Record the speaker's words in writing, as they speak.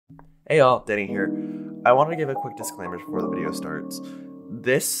Hey y'all, Danny here. I want to give a quick disclaimer before the video starts.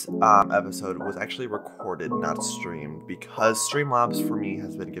 This episode was actually recorded, not streamed, because Streamlabs for me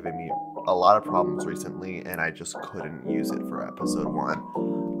has been giving me a lot of problems recently, and I just couldn't use it for episode 1.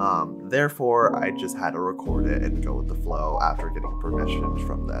 Therefore, I just had to record it and go with the flow after getting permission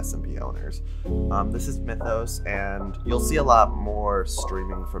from the SMP owners. This is Mythos, and you'll see a lot more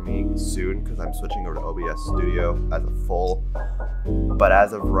streaming from me soon because I'm switching over to OBS Studio as a full. But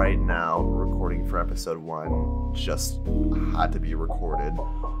as of right now, recording for episode 1 just had to be recorded.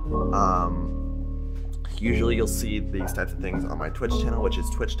 Usually you'll see these types of things on my Twitch channel, which is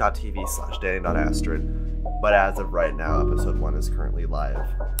twitch.tv/danny.astrid. But as of right now, episode 1 is currently live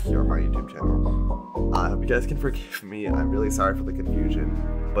here on my YouTube channel. I hope you guys can forgive me. I'm really sorry for the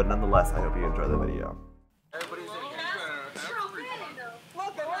confusion, but nonetheless, I hope you enjoy the video.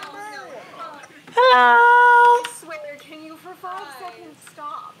 Hello! I swear, can you for 5 seconds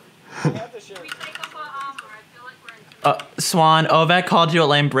stop? Swan, Ovek called you a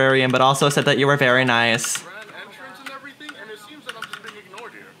librarian, but also said that you were very nice. Grand entrance and everything, and it seems that I'm just being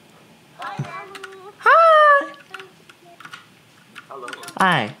ignored here. Hi, Daddy. Hi! Hello.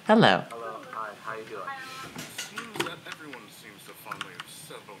 Hi. Hello. Hello. Hi. How you doing? It seems that everyone seems to finally have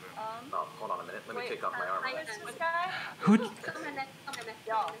settled in. Oh, hold on a minute. Let me take off my armor. Who?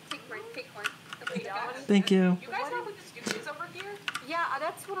 Thank you. You guys have like the studios over here? Yeah,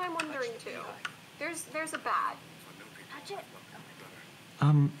 that's what I'm wondering too. There's a bag. Touch it.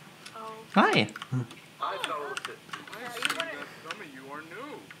 Hi. Hi, fellas. Some of you are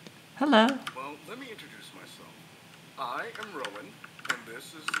new. Hello. Well, let me introduce myself. I am Rowan, and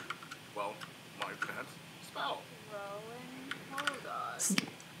this is, well, my pet, Spell. Rowan, hold on.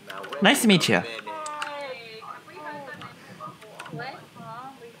 Now, Nice to meet you. What?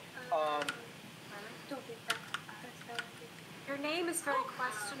 Your name is very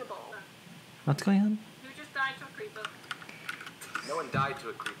questionable. What's going on? Who just died to a creeper? no one died to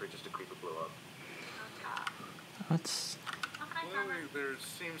a creeper, just a creeper blew up. What's? Clearly, there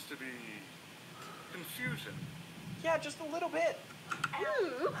seems to be confusion. Yeah, just a little bit.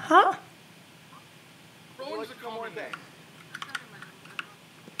 Huh? Rowan's a common name.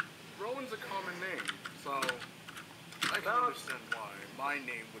 Rowan's a common name, so I can understand why my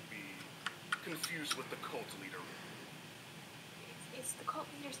name would be confused with the cult leader. Is the cult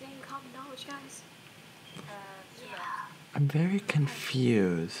leader's name common knowledge, guys? Yeah. I'm very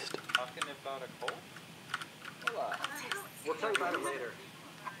confused. Talking about a cult? Hold on. We'll tell you about it later.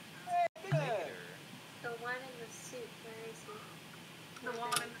 The one in the suit, where is he? The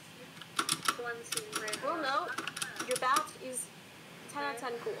one in the suit. The one in the suit, right? Well, no. Your badge is 10 out of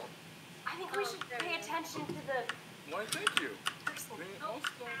 10 cool. I think we should pay attention to the Why, thank you. person. Also,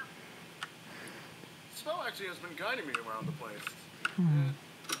 Spell actually has been guiding me around the place. And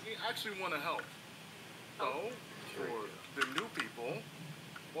we actually want to help. So, for the new people,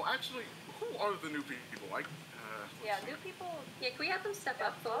 well, actually, who are the new people? Yeah, new people. Yeah, can we have them step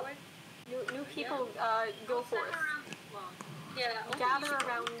up forward? New people, go forth. Yeah, gather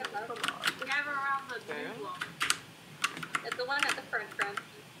around the Gather around the blue block. the one at the front.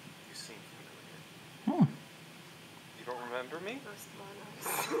 You seem Hmm. familiar. You don't remember me? Most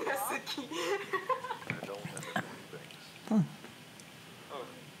I don't remember many things. Huh. Oh,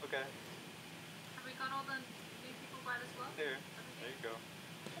 okay. Have we got all the new people by as well? There you go.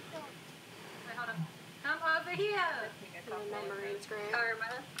 Wait, hold on. Come over here! memories, great.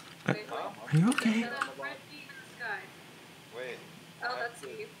 Karma. Oh, Are you okay? The red feet in the sky. wait. Oh, that's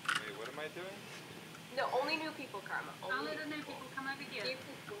you. Wait, what am I doing? No, only new people, Karma. Only the new people come over New here.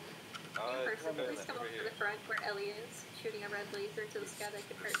 people. New person, okay, please come over over to here. the front where Ellie is, shooting a red laser to the sky that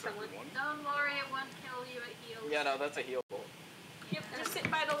could hurt someone. Don't worry, it won't kill you, it heals. Yeah, no, that's a heal bolt. Yep, just sit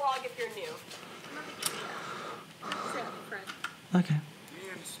by the log if you're new. Sit up front. Okay. Me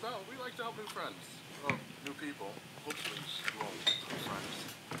and Spell, we like to help new friends. Well, new people. Hopefully, you all new friends.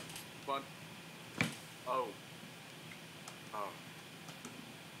 But, oh.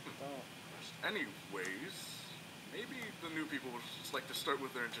 Anyways, maybe the new people would just like to start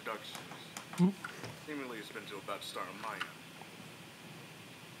with their introductions. Seemingly, it's been to a bad start on my end.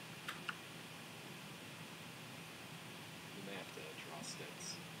 You may have to draw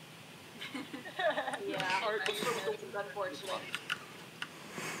sticks. Yeah, this is unfortunate.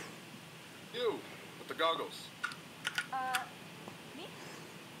 You, with the goggles. Me?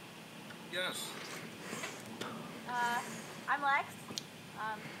 Yes. I'm Lex.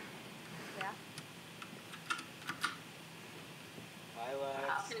 Yeah. Hi,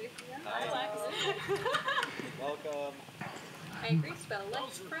 Lex. Hi, Lex. Welcome. I agree, Spell. I Lex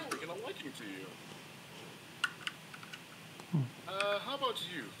was friend. taking a liking to you. How about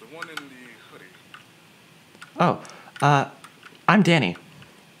you? The one in the hoodie. Oh, I'm Danny.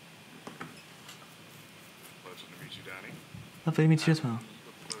 Pleasure to meet you, Danny. Lovely to meet you as well.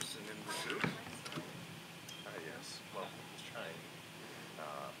 The person in the suit. Yes. Well, just trying.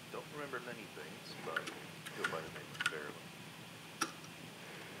 Don't remember many things, but go by the name of Fairly.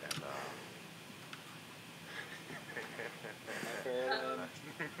 And,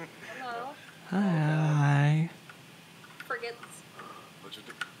 Hello. Hi. Forgets.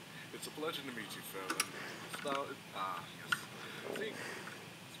 It's a pleasure to meet you, Fairly. Yes. See,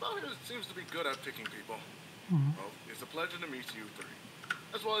 Spell here seems to be good at picking people. Well, it's a pleasure to meet you three.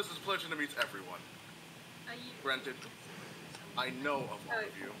 As well as it's a pleasure to meet everyone. Are you? Granted, I know of all Oh,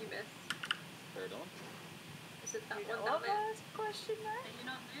 of you. you missed. Pardon? Is it that You one know that went? us? Question mark? Are you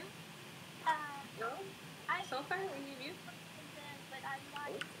not new? No. I So far, were you new? but I'm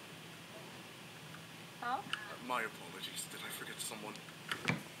not. Huh? My apologies. Did I forget someone?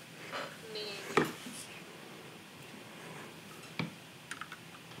 Me.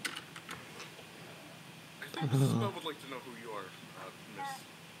 I think Mrs. Spell would like to know who you are, Miss.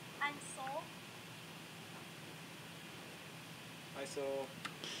 I'm Soul. Hi, so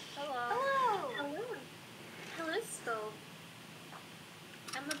Hello. Hello. Hello, Skull.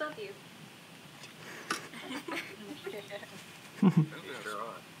 I'm above you. Sure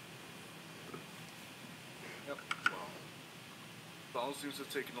are. Yep. Well, Ball seems to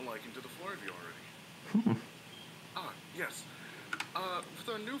have taken a liking to the four of you already. Yes. With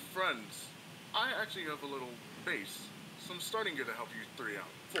our new friends, I actually have a little base, some starting gear to help you three out.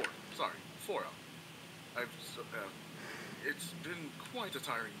 Four out. It's been quite a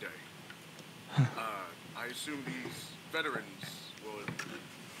tiring day. I assume these veterans will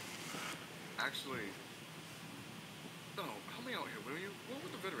actually. Oh, help me out here, will you? What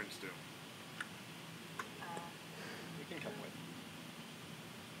would the veterans do? you can come with.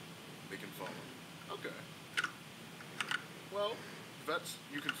 They can follow. Okay. Well, vets,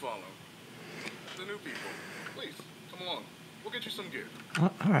 you can follow. The new people, please, come along. We'll get you some gear.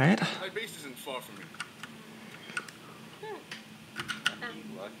 All right. My base isn't far from me.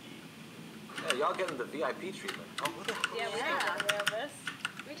 Lucky. Yeah, y'all getting the VIP treatment. Oh, what the hell? Yeah, we Yeah. got aware of this.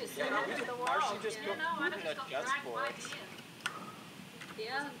 We just Yeah, yeah, we just, the Marcy world. just Yeah, cooked no, I food in just a got just dragged for right us. in.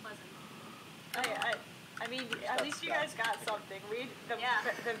 Yeah. Wasn't pleasant. I mean, at That's least you guys got something.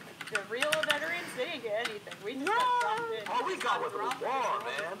 The real veterans, they didn't get anything. We just No. got dropped in. All we got was a war,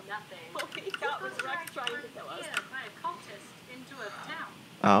 man. Nothing. All we got was Got Rex dragged trying to through kill us. here by a cultist into a town.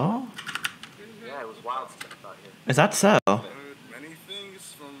 Oh, Yeah, it was wild stuff out here. is that so? I've heard many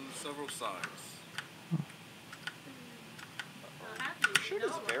things from several sides. So have you? Your shirt You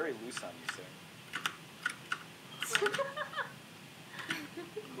is know very loose on you, sir.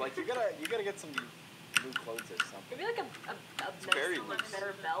 Like you gotta get some new clothes or something. Maybe like a very nice, loose.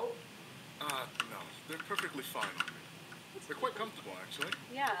 better belt. No, they're perfectly fine on me. They're quite comfortable, actually.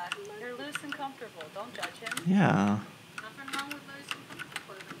 Yeah, they're loose and comfortable. Don't judge him. Yeah. Nothing wrong with those who come to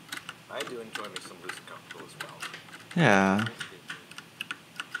clothing. I do enjoy me some loose and comfortable as well. Yeah.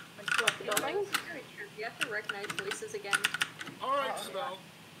 Buildings? Very true. You have to recognize voices again. All right, Spell.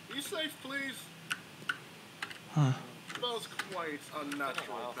 Be safe, please. Huh. Spell's quite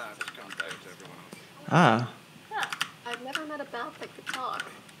unnatural bat compared to everyone else. Ah, I've never met a bat that could talk.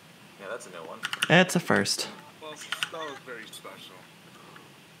 Yeah, that's a new one. it's a first. Well, Spell is very special.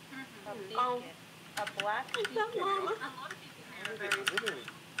 Oh. A black That llama. A lot of people here. Literally.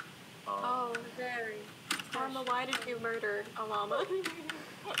 Oh, very. Karma, why did you murder a llama?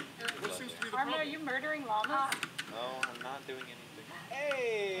 What seems to be the Arma, are problem? you murdering llamas? No, I'm not doing anything.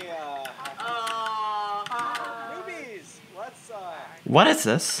 Hey, newbies, let's What is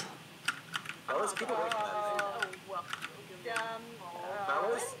this? Fellas, keep away from that thing.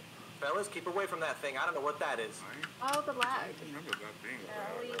 Fellas, keep away from that thing. I don't know what that is. Oh, the lag. I don't remember that being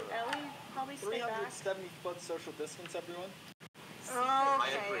Ellie, probably stay back. 370-foot social distance, everyone.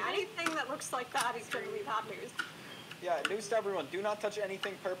 Okay, agree. anything that looks like that is going to be bad news. Yeah, news to everyone. Do not touch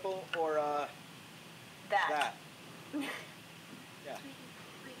anything purple or that. Yeah.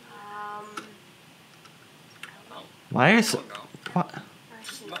 Why is Oh, no. what?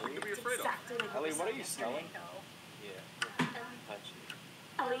 Just nothing to be afraid of. Ellie, what are you smelling? Yeah.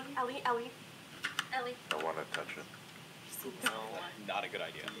 Ellie. I want to touch it. No, Not a good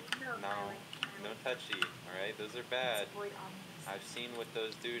idea. no touchy, alright? Those are bad. I've seen what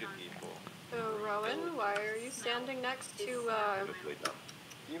those do to people. So, Rowan, why are you standing next to,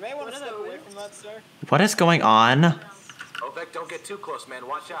 You may want What to are step away those? from that, sir. What is going on? Oh, Beck, don't get too close, man.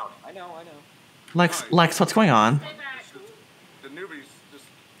 Watch out. I know. Lex, what's going on? Stay back. The newbies just.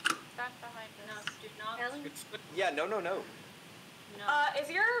 Back behind us. No, do not. Ellie? It's. Yeah, no. Is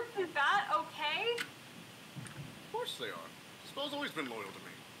your bat okay? Of course they are. Spell's always been loyal to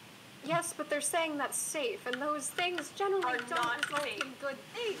me. Yes, but they're saying that's safe, and those things generally don't result in good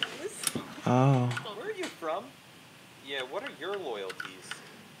things. Oh. Where are you from? Yeah, what are your loyalties?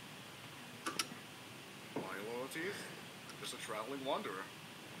 My loyalties? Just a traveling wanderer.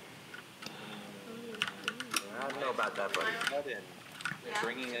 I don't know about that, buddy. Sudden,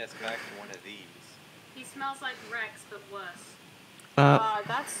 bringing us back to one of these. He smells like Rex, but worse.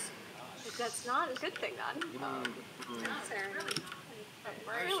 That's not a good thing, then. Really not.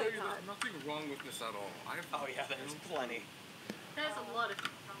 I assure you there's nothing wrong with this at all. Oh yeah, there's plenty. There's a lot of things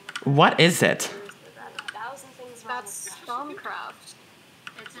wrong with it. What is it? That's Stormcraft.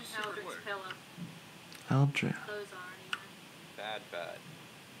 It's an Eldritch pillar. Eldritch. Those are anyway. Bad.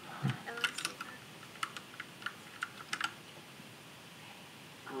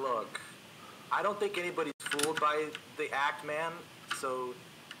 Look, I don't think anybody's fooled by the act, man. So,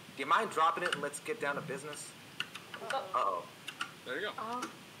 do you mind dropping it and let's get down to business? Uh-oh. There you go.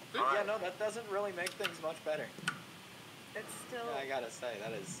 Yeah, no, that doesn't really make things much better. It's still. Yeah, I gotta say,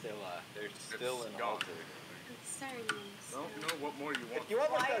 that is still, There's still an gone. altar. Well, you know what more you want. If you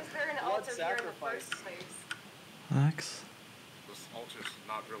want like Why a is there an blood altar here in the sacrifice, first place? Lex. This altar's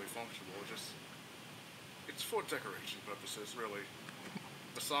not really functional. It's for decoration purposes, really.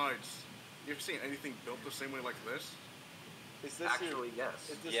 Besides, you ever seen anything built the same way like this? is this Actually, yes.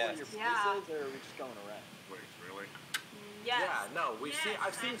 Is this Yes. where your Yeah. place is, or are we just going around? Wait, really? Yes. Yeah, no,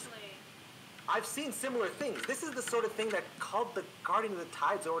 I've seen similar things. This is the sort of thing that called the Guardian of the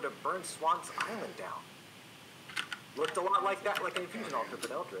Tides over to burn Swan's Island down. Looked a lot like that, like an infusion altar, but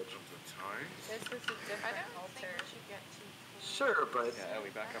Eldritch. Of the tides? This is a different altar. Sure, but Yeah, Ellie,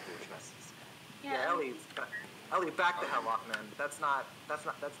 back up a little bit. yeah, Ellie, back the hell off, man. That's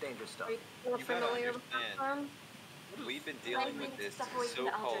dangerous stuff. Are you more You gotta familiar with that understand. term? We've been dealing with this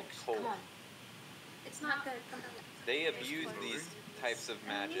so-called cult. It's not good. They abuse these types of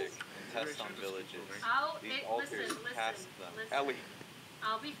magic and test on villages. These altars test them. Listen. Ellie,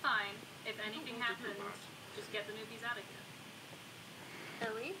 I'll be fine. If anything happens, just get the newbies out of here.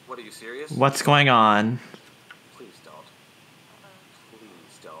 Ellie? What, are you serious? What's going on? Please don't.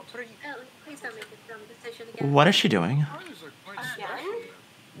 Please don't. What are you? Ellie, please don't make this dumb decision again. What is she doing? Eyes are quite special.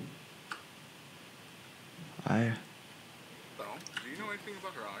 So, do you know anything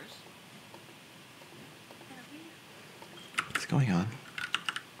about her eyes? What's going on?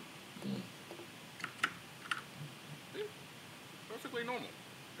 Perfectly normal.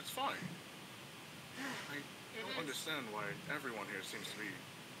 It's fine. I don't understand why everyone here seems to be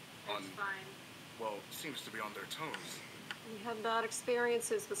on, It's fine. well, seems to be on their toes. We had bad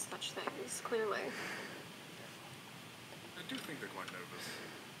experiences with such things, clearly. I do think they're quite nervous.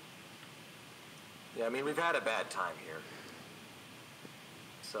 Yeah, I mean, we've had a bad time here.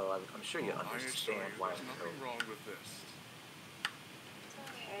 So I'm sure you I assure understand you, why there's I'm nothing so... wrong with this.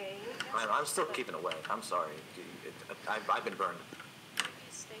 Okay. I'm still keeping away. I'm sorry. I've been burned.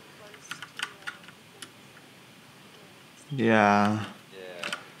 Yeah.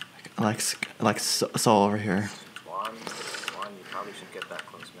 yeah. Like Soul over here. Swan, you probably should get that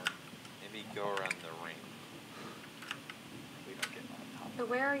close, man. Maybe go around the ring. We don't get on top. So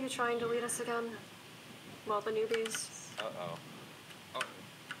where are you trying to lead us again? Well, the newbies. Uh-oh. Oh,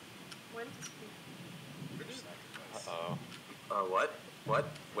 When? Uh-oh. What?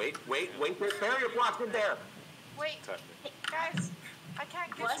 Wait, there's barrier blocks in there! Wait, hey, guys, I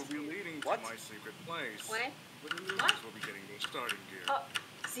can't get. this will be leading to my secret place. What? Where the newbies will be getting their starting gear.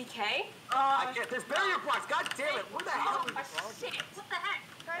 CK? I can't, there's barrier blocks, god damn it! What the hell? Shit! What the heck?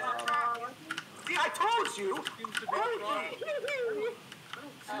 Guys are trapped. See, I told you! Seems to be a problem. I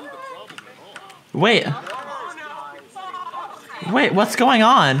don't see the problem at all. Wait. Wait, what's going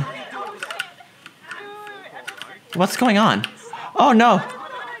on? What's going on? Oh no.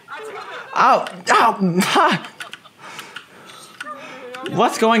 Ow! Ow! Ha!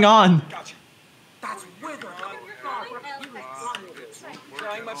 What's going on? That's Wither!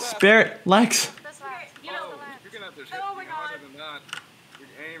 Trying my best. Spirit, Lex. This way. You know, you're gonna have to hit me harder than that. Your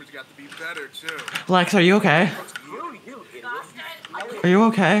aim's got to be better too. Lex, are you okay? You idiot! Are you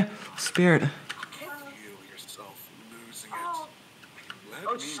okay? Spirit. Feel yourself losing it. Let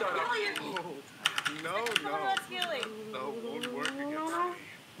Oh, me shut up. know. No. No, it won't work against me.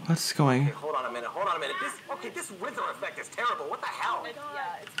 What's going? Okay, hold on a minute. This Wither effect is terrible. What the hell?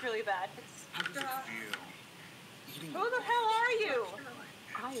 Yeah, it's really bad. How does it feel? Eating Who the hell are you?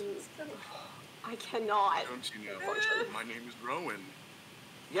 I cannot. Don't you know? My name is Rowan.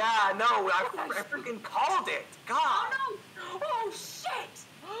 Yeah, I know. I freaking called it. God. Oh shit!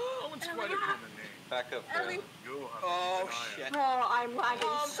 Rowan's quite a common name. Back up. Ellie. Oh shit. Oh, I'm lagging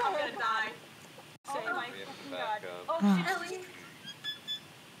so I'm gonna die. Oh my We have fucking to god. back up. Oh shit. Ellie.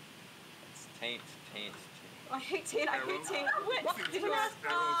 It's taint. I hate Tate. I hate Tate. What? Did you ask?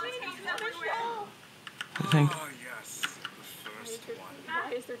 I think. Ah, yes. The first one.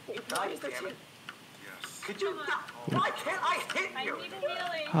 Why is there Tate? Why is there Tate? Yes. Could you? Why can't I hit I you? need a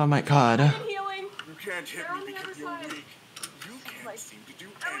healing. Oh my god. Healing. You can't hit They're on me the because other you're side. weak. You can't seem to do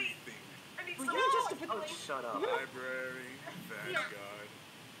anything. I need Will some you just Oh, shut up. Library, Vanguard.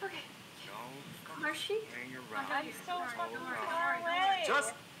 Okay. Don't Marcy? hang I'm around. so fucking Hold far on. away.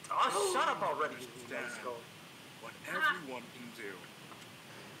 Just, shut up already. Understand what everyone can do.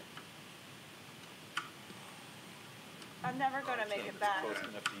 I'm never gonna make it back. Close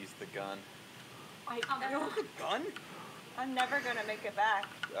enough to use the gun. Gun? I'm never gonna make it back.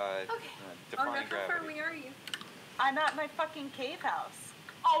 Oh, no, Defying how far gravity. away are you? I'm at my fucking cave house.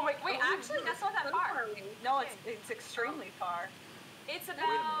 Oh, wait, actually, that's not that far. No, it's extremely far. It's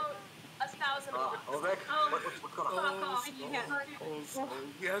about 1,000 blocks. Ulrich, what's going on? Oh,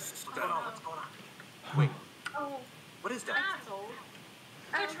 yes, What's going on? What's going on? Oh, What is that? asshole.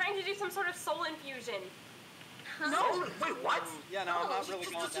 They're trying to do some sort of soul infusion. No, wait, what? Yeah, no, I'm not really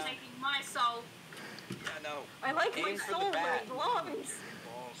going Just down. taking my soul. Yeah, no. I like my Aim for the soul bat. with lungs.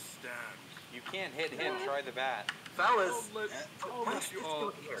 all stand. You can't hit him. Try the bat. Fellas, Let's you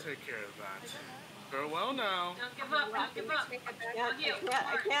all take care of that. Farewell now. Don't give up. Don't give up.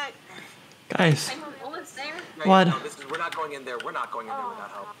 I can't. Guys. I'm almost there. Right, What? No, we're not going in there. We're not going in there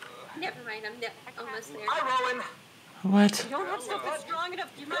without help. Never mind, I'm almost there. Hi, Rowan. What? You don't have stuff that's strong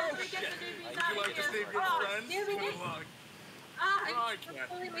enough to You might as well get the newbies Would out you of like to here. save your friends? Good luck. I can't.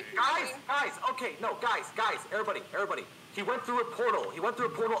 Guys, okay, no, guys, everybody. He went through a portal.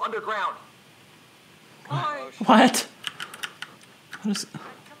 Underground. What? What is...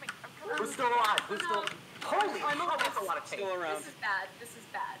 Who's still alive? Holy hell, that's a lot of tape. Still around. This is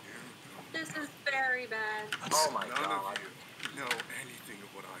bad. This is very bad. Oh my None god. of you know anything of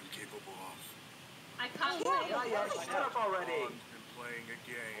what I'm capable of. I can't Yeah, shut up already. And playing a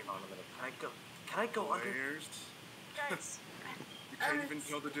game. Hold on a minute. Can I go under? Players, Guys, you can't even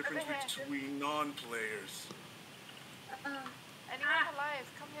tell the difference between non-players. anyone alive?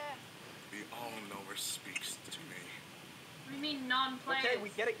 Come here. The all-knower speaks to me. We mean non-players. Okay, we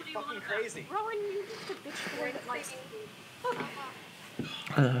get it. What do You're you fucking want about? crazy. Rowan, you used the bitch boy that likes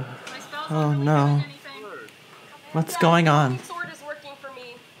My spells Oh, aren't really no. doing anything. What's going on? The sword is working for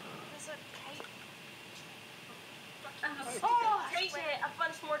me. Oh, Take it. A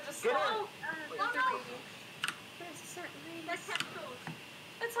bunch more just Get slow.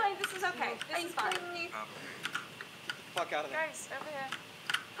 That's fine. This is okay. This is fine. Fuck out of there. Guys, over here.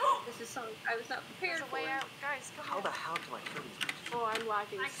 This is so. I was not prepared for it. Guys, come How the hell do I kill these bitches? Oh, I'm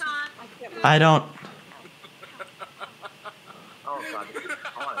lagging. I can't. I don't... Oh god.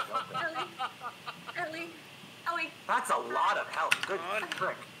 I want to jump in. Ellie. That's a lot of help. Good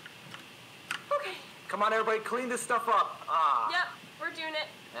trick. Okay. Come on, everybody, clean this stuff up. Yep, we're doing it.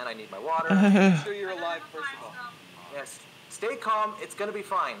 And I need my water. Make sure you're alive, first of all. Yes. Stay calm. It's gonna be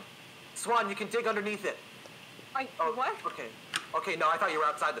fine. Swan, you can dig underneath it. What? Okay. Okay, no, I thought you were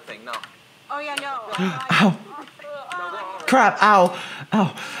outside the thing. No. Oh, yeah, no. Ow. No, Crap. Ow.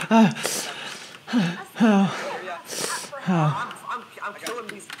 Ow. I'm killing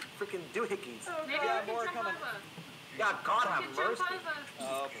these freaking doohickeys. Maybe we can more jump coming. over. God, God We have can jump mercy. over.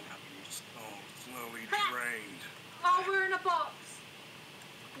 Oh, Slowly drained. Oh, we're in a box.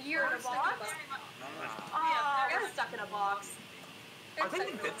 You're in a box? Yeah, They're stuck in a box. Are they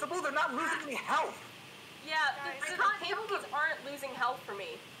invincible? They're not losing any health. Yeah, the panties aren't losing health for me.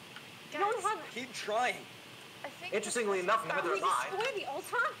 You don't have... keep trying. Interestingly enough, neither am I. Destroy the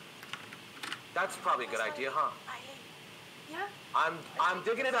altar? That's probably a good idea, huh? Yeah. I'm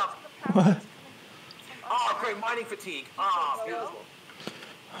digging it up. What? Oh, great, mining fatigue. Oh, beautiful.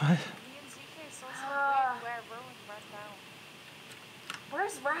 What?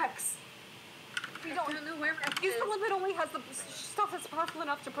 Where's Rex? We don't know where Rex He's is. the one that only has the stuff that's powerful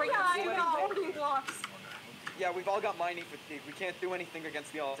enough to break Yeah, the I know. building blocks. Yeah, we've all got mining fatigue. We can't do anything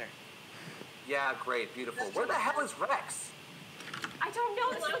against the altar. Yeah, great, beautiful. Where the hell is Rex? I don't know.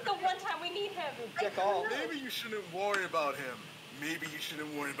 This is like the one time we need him. Dick all. Maybe you shouldn't worry about him. Maybe you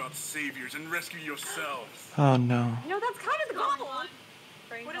shouldn't worry about saviors and rescue yourselves. Oh no. You know, that's kind of the goal.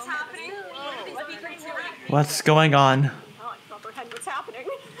 What is happening? Let me drink to it. What's going on? Oh, I comprehend what's happening.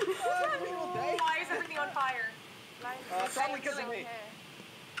 Why is everything on fire? Probably because of me.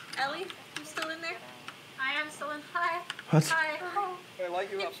 Ellie, you still in there? I am still in. Hi. What? Hi. I light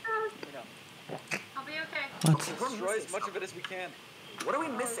you up. You know, I'll be okay. What? destroy as much of it as we can. What are we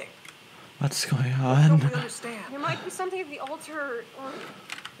missing? What's going Don't we on? understand? There might be something at the altar, or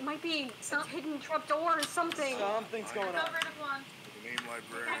it might be some hidden trapdoor or something. Something's going on. Got rid of one. The main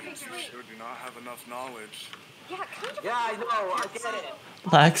librarians sure do not have enough knowledge. Yeah, kind of. Yeah, I know. I get it.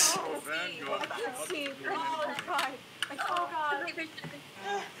 Lex. Vanguard. I can't see. Oh god. Oh god.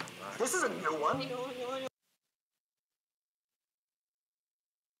 This is a new one.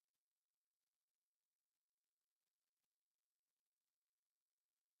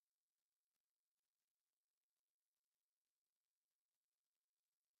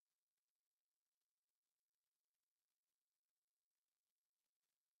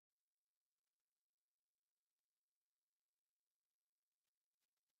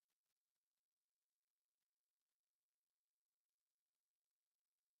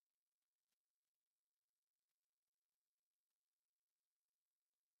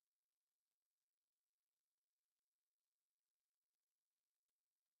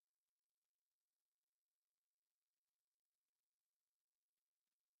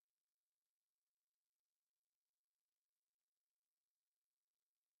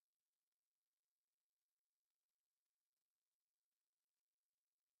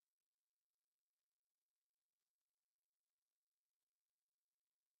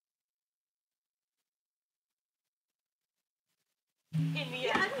 In the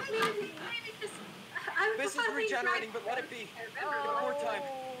end. This is regenerating, but let it be. One more time.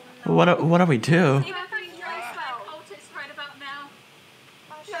 What do we do? Cultists right about now.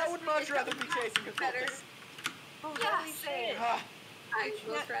 Yeah, I would much rather be chasing a cultist. Oh, Yes. I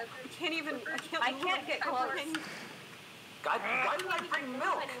can't even. I can't get close. God, why did I bring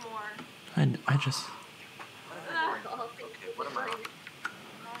milk? I just. Okay, what am I?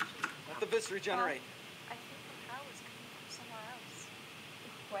 Let the vis regenerate. I think the power is coming from somewhere else.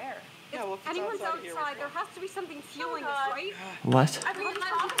 Where? Yeah, well, if it's Anyone's outside here, outside, there has to be something fueling us, right? What? I mean,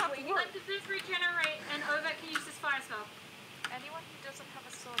 let the fizz regenerate, and Ovek can use his fire spell. Anyone who doesn't have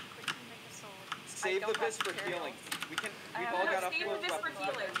a sword, quickly make a sword. Save the vis for healing. We've all got a full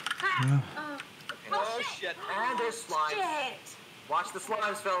healing. Oh shit. And there's slimes. Watch the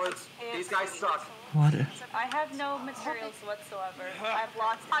slimes, fellas. These guys suck. What? I have no materials whatsoever. I've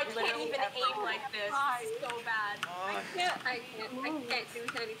lost I can't literally even everything. aim like this. It's so bad. I can't do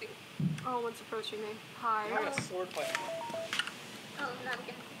anything. Oh, one's approaching me. Hi. I got a sword fight. Oh, not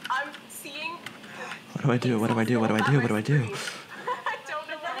again. I'm seeing. What do I do? What do I do? What do I do? What do I do? I don't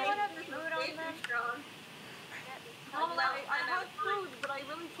know. Does anyone have food on them? I have food, but I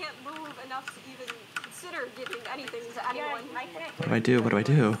really can't move enough to even consider giving anything to anyone. I can't. What do I do? What do I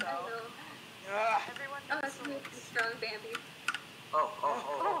do? Everyone That's strong Bambi. Okay,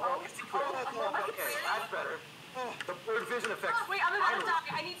 that's better. The bird vision effect. Wait, I'm about to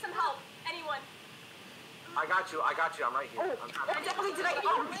die. I need some help. Anyone? I got you. I'm right here. I definitely did. We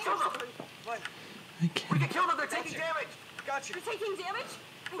killed them. I We can't. can kill them. They're taking damage. Got you. You're taking damage?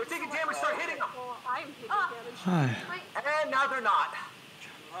 They're taking damage. Start hitting them. Well, I'm taking damage. Hi. And now they're not.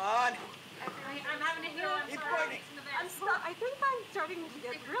 Come on. I'm having to heal. I'm Keep sorry. fighting. I'm stuck. I think I'm starting to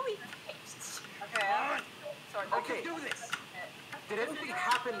get really pissed. Okay. Sorry. Okay. Do this. Did anything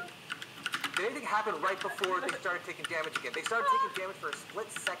happen? Did anything happen right before they started taking damage again? They started taking damage for a split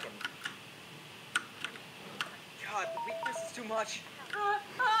second. God, the weakness is too much.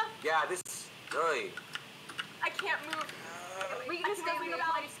 Yeah, this. Oy. I can't move. Weakness doesn't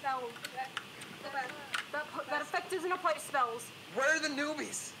apply to spells. That effect doesn't apply to spells. Where are the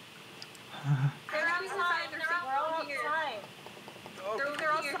newbies? They're outside. We're all outside.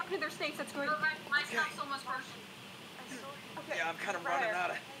 They're outside in their states. That's good. My stuff's almost broken. Okay. Yeah, I'm kind of running out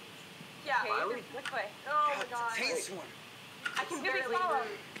of. Yeah. Finally? Which way? Oh my god. Taint swarm. I can barely move.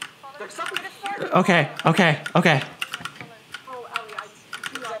 There's something here. Okay. Okay. Okay. Oh, Ellie, I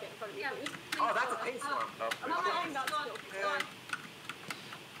do not get in front of me. Please. Oh, that's a paint storm. I'm not still.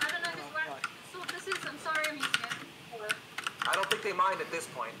 I don't know if it's where. So this is. I'm sorry, I'm using it. I don't think they mind at this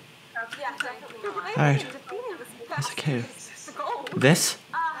point. Yeah, definitely not. Alright. It's okay. This?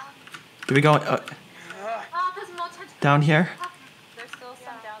 Do we go There's more tentacles. down here? There's still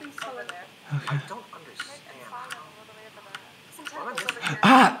some down over there. Okay. I don't understand.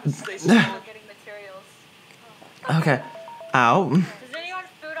 Ah! Still getting materials. Okay. Ow. Does anyone have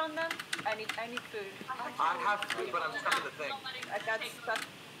food on them? I need food. I have food, but I'm stuck in the thing. That's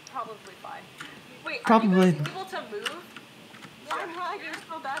probably fine. Wait, Probably. are you guys able to move? I'm lagging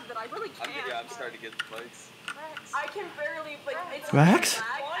so bad that I really can't. I'm starting to get the bugs. I can barely, like, it's Rex?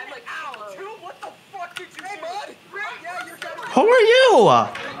 lag. I'm like, ow. Two? What the fuck did you do? Bud? Yeah, you're getting. Who are you? Hold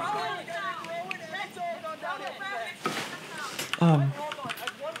on,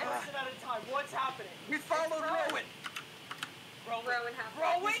 one person at a time. What's happening? We followed Rowan. Rowan have?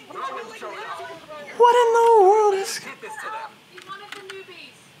 Rowan? What in the world is? Get this to them. He wanted the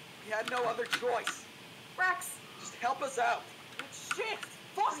newbies. We had no other choice. Rex. Just help us out. Shit!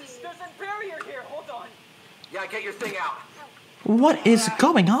 Fuck! There's a barrier here. Hold on. Yeah, get your thing out. What is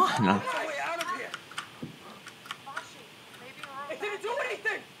going on? There's a way out of here. It didn't do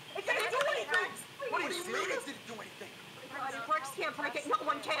anything. It didn't do anything. What do you mean it didn't do anything? Rex can't break it. No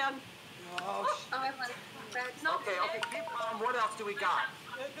one can. Oh, Okay, keep on. What else do we got?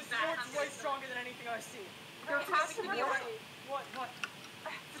 the sword's way stronger than anything I've seen. There has to be a way. What?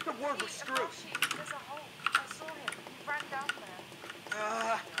 Just the word, we're screwed. There's a hole. I saw him. He ran down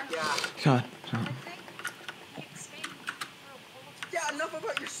there. Yeah. God. I think he escaped through a portal. Yeah, enough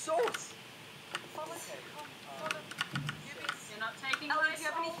about your souls. Follow him. Follow. You're not taking Ellie, my do you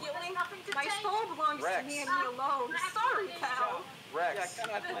have any soul. healing? There's nothing to My take. soul belongs to me and me alone. Sorry, pal. Rex,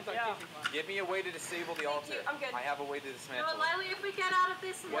 Yeah. give me a way to disable the altar. I'm good. I have a way to No, dismantle it. Lily, if we get out of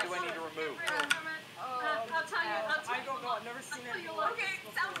this, What do I need to remove? I'll tell you. I don't know. I've never seen anything like Okay,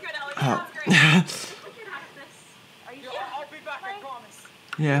 this sounds before. good, Ellie. Oh. Sounds great. If we get out of this. Are you Yo, sure? I'll be back, I promise.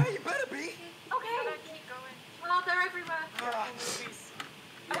 Yeah. You better be. Okay. Keep going. Well, they're everywhere. Movies.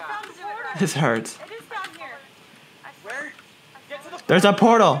 I found the portal. This hurts. It is down here. Where? Get to the There's a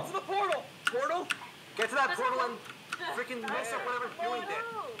portal. Get to the portal. Portal? Get to that portal and freaking mess up whatever's doing there.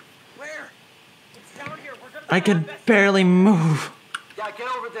 Where? It's down here. We're gonna. I can barely move. Yeah, get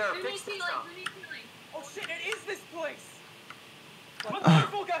over there. Who Fix needs this healing? stuff. Who needs healing? Oh shit! It is this place.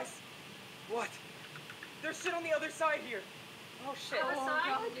 Wonderful, guys. What? There's shit on the other side here. Oh shit. Other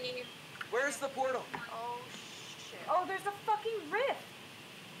side? Where's the portal? Oh shit. Oh, there's a fucking rift.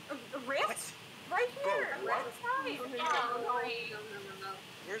 A rift? Right here. What?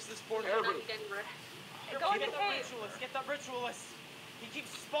 Where's this portal? Everybody. Go in Get the the cave. ritualist. Get the ritualist. He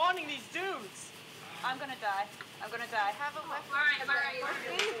keeps spawning these dudes. I'm gonna die. I'm gonna die. Have a weapon.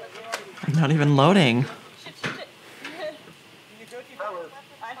 Alright. I'm not even loading. Shit. You good? You Fellas.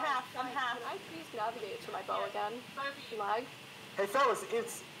 I'm half. I please navigate to my bow again. Lag. Hey, fellas,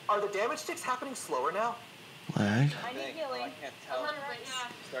 are the damage sticks happening slower now? Lag. I need healing. I can't tell.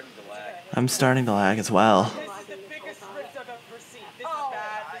 Starting to lag. I'm starting to lag as well. This is the biggest rift I've ever seen. This is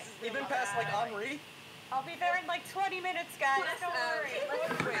bad. This is even past like Henri. I'll be there in like 20 minutes, guys. Don't worry.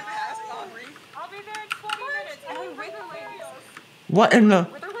 Wait, past Henri? I'll be there in 20 minutes. Oh, witherlings. What in the?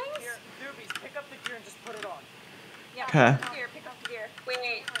 Witherlings? Here, newbies, pick up the gear and just put it on. Yeah. Okay. Pick up the gear.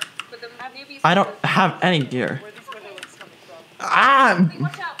 Wait. But the newbies. I don't have any gear. Where are these witherlings coming from? Ah!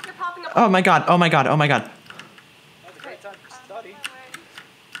 Watch out. They're popping up. Oh my god. Oh my god. Oh my god. That was a great time to study.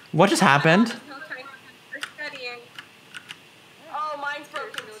 What just happened? They're studying. Oh, mine's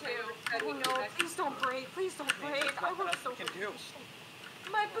broken too. Oh no. Please don't break. Please don't break. I work so Can do.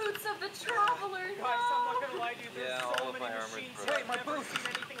 My boots of the traveler. Guys, I'm not gonna lie to you. There's Yeah, so all of many my armor's machines. broken. Wait, my boots. I've never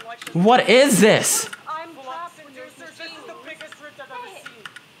seen anything like this. What is this? I'm Full trapped on with cinders. those This is the machines. biggest rift I've ever seen.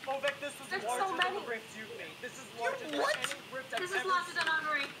 Ovek, this was There's larger so than many. the rift you've made. This is larger than what? any rift I've This is ever larger seen. than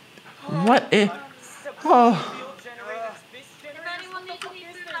Henri. What is? Oh. Field generators, this If generator. anyone needs any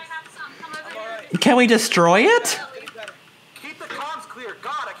food, I have some. Come over here. Alright. Can we destroy it? Keep the comms clear.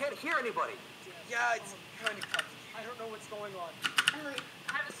 God, I can't hear anybody. Yeah, it's kind of complicated. I don't know what's going on.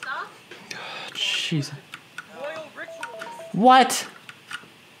 I have a stuff. Jeez. Royal ritualist. What?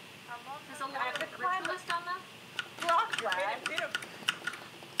 There's a lot of ritualist on there. Rock lad. Hit him.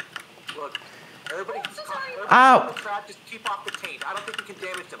 Look, everybody just Ow. just keep off the taint. I don't think we can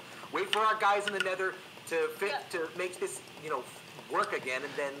damage them. Wait for our guys in the nether to make this, work again,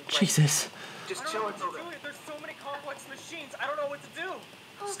 and then Jesus. just I don't chill know until what to then. do. There's so many complex machines. I don't know what to do.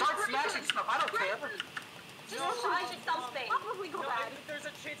 Start smashing stuff. I don't care. Just try something. Probably go No, bad. there's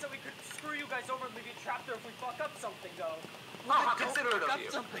a chance that we could screw you guys over and leave you trapped there if we fuck up something, though. Oh, how considerate of you.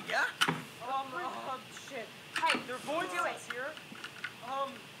 Something, yeah? Shit. Hey, Their voices here.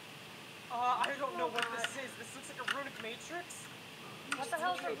 I don't know what this is. This looks like a runic matrix. What the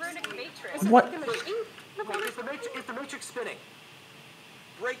hell is a runic matrix? What? Is the matrix spinning?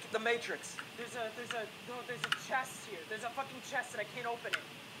 Break the matrix. There's a chest here. There's a fucking chest and I can't open it.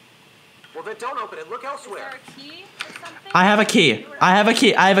 Well, then don't open it. Look Is there elsewhere. a key or something? I have a key. I have a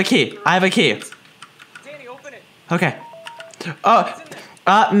key. I have a key. I have a key. Danny, open it. Okay. What's in there?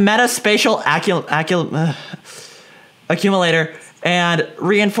 Metaspatial accumulator and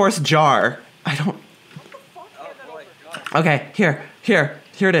reinforced jar. I don't. Oh boy, God. Okay, here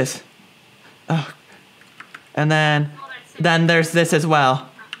it is. Oh. And then there's this as well.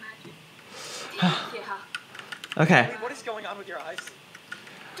 Yeah. Okay. Wait, what is going on with your eyes?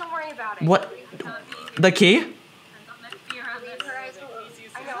 Don't worry about it. What? The key? I've got my fear on this.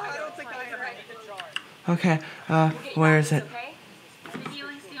 I know. I don't think I have any the jar. Okay. Where is it? Okay?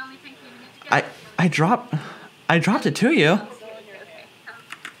 I dropped it to you.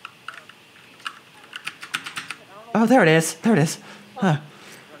 Oh, there it is. There it is. Huh.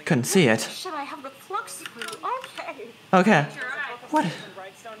 Couldn't see it. Should I have the flux for you? Okay. Okay. What?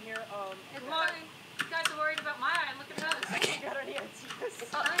 Rights down here. It's fine. You guys are worried about my eye. Look at those. You got any ideas? Hey, it's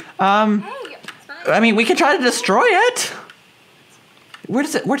fine. I mean, we could try to destroy it. Where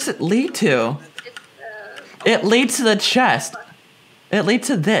does it lead to? It leads to the chest. It leads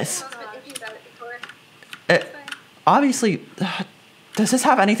to this. I've been thinking about it before. Obviously, does this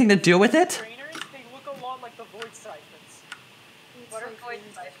have anything to do with it? Trainers, they look a lot like the void siphons. What are void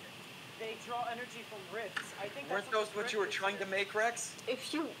siphons? They draw energy from rifts. I think Weren't those what you were trying to make, Rex?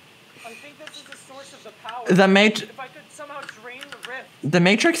 If you... I think this is the source of the power. If I could somehow drain the rift. The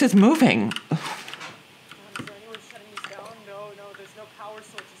Matrix is moving. Is there anyone shutting these down? No, there's no power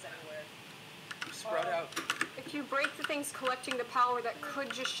sources anywhere. Spread out. If you break the things collecting the power that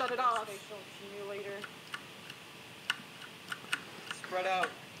could just shut it off. Spatial accumulator. Spread out.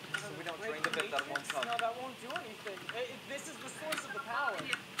 So we don't drain the bit that won't come. No, that won't do anything. This is the source of the power.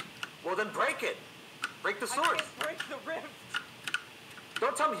 Well, then break it. Break the I source. can't break the rift.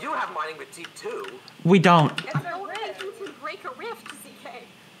 Don't tell me you have mining with deep too. We don't. It's no way you can break a rift, ZK.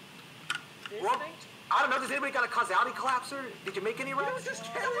 Well, I don't know. Does anybody got a causality collapser? Did you make any rifts? Just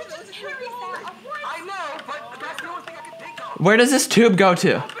carry that. I know, but that's the only thing I can think of. Where does this tube go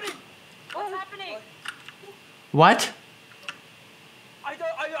to? What's happening? What?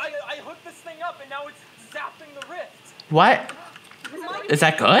 I hooked this thing up and now it's zapping the rift. What? Is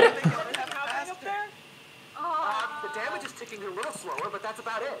that good? What's happening up there? The damage is ticking a little slower, but that's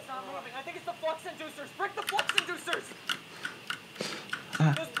about it. It's not moving. I think it's the flux inducers. Break the flux inducers.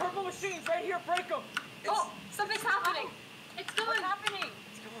 Those purple machines right here. Break them. Oh, something's happening. It's going. What's happening?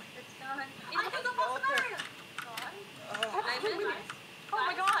 It's going. I think the flux barrier. Oh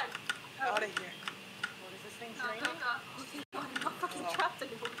my god. Out of here. What is this thing draining? I'm not fucking trapped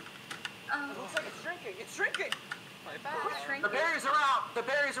anymore. It looks like it's shrinking. It's shrinking. The barriers are out. The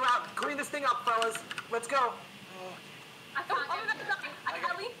barriers are out. Clean this thing up, fellas. Let's go. I found it.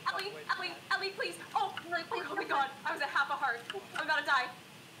 Ellie, please. Oh my god. I was at half a heart. I'm gonna die.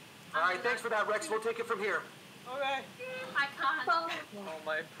 All right, thanks for that, Rex. We'll take it from here. Okay. I can't. Oh,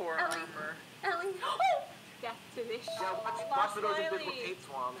 my poor armor. Ellie. Death to this. Yeah, watch for those invisible tape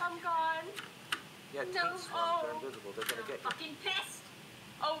swarms. I'm gone. Yeah, tape No. swarms. They're invisible. They're gonna get you. Fucking pissed.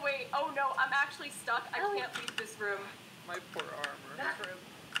 Oh wait. Oh no. I'm actually stuck. I can't leave this room. My poor armor. This room.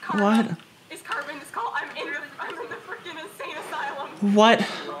 What? Is Carbon this call? I'm in the freaking insane asylum. What?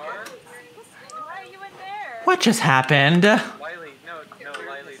 You are? Why are you in there? What just happened? Lily, no,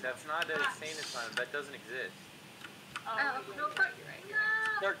 Lily, that's not an insane asylum. That doesn't exist. No, you're right.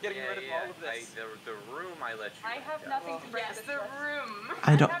 They're getting rid of all of this. The room I let you I have nothing to break Yes, this the with. room.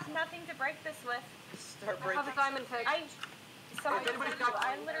 I don't. have nothing to break this with. Start I breaking. have a diamond pick. Somebody anybody's sent you. got-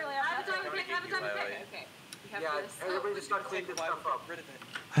 I literally I have have a nothing. diamond pick. I have a diamond Wait, pick. Okay. We have Yeah, this. everybody just got to clean this Why stuff would up. get rid of it?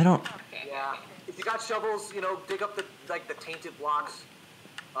 I don't. Okay. Yeah. If you got shovels, dig up the tainted blocks.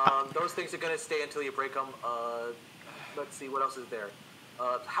 Those things are gonna stay until you break them. Let's see what else is there.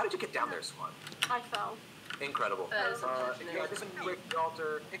 How did you get down there, Swan? I fell. Incredible. Yeah, just break the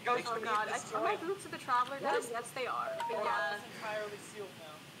altar. It goes Oh beneath god. this Are my boots of the traveler dead? Yes, they are. Yeah, Yeah. it's entirely sealed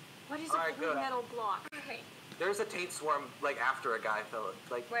now. What is Alright, a blue good. metal block? Okay. There's a taint swarm after a guy fell.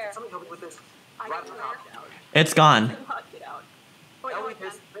 Where? Can somebody help me with this? I Right can on knock top. it out. It's gone. Knock it out. Wait, Oh, no, I wait,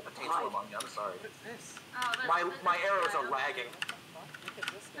 there's can't. a taint swarm on me. I'm sorry. What is this? Oh, My arrows are lagging. Look at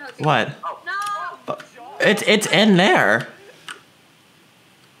this thing. Okay. What? No. It's in there.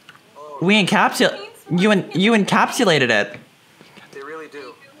 Oh, We you encapsulated it. they really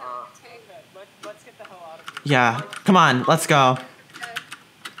do. Okay, let's get the hell out of here. Yeah. Come on, let's go.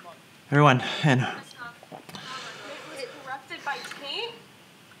 Everyone, in. It was corrupted by taint?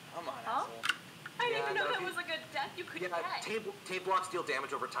 Come on, Huh? asshole. I didn't Yeah, even know no, that you- was like a death you could Yeah, get. taint blocks deal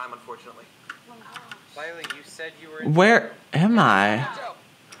damage over time, unfortunately. Lily, you said you were in. Where am I?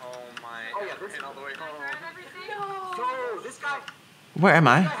 Oh my. Oh, yeah, this ran all the way home. Burn everything. Yo, this guy Where am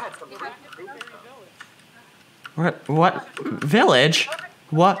I? had some pretty crazy stuff. What village?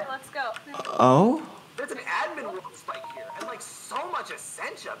 What? Let's go. Oh? There's an admin world spike here, and so much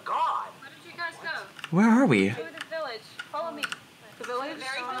Essentia. God. Where did you guys go? Where are we? To the village. Follow me. The village? The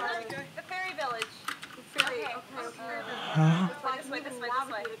fairy village. Fairy. Okay. Okay. Huh? It's like This way, this way, this way.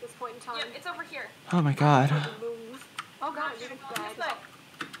 navigate at this point in time. Yeah, it's over here. Oh my god. Move. Oh god, you're This dead. way.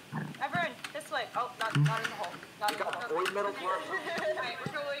 Everyone, this way. Oh, not in the hole. Not in the Got hole. void metal blocks. Right,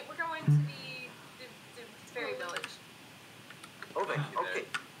 we're going to the fairy village. Oh, thank you. Okay.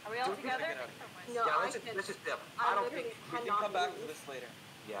 Are we all together? No, Yeah, I let's can. just dip. I I don't literally think. We can cannot come back to move. this later.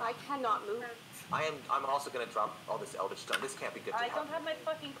 Yeah. I cannot move. I'm also gonna drop all this eldritch stone. This can't be good to I have. don't have my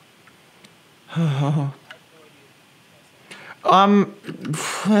fucking.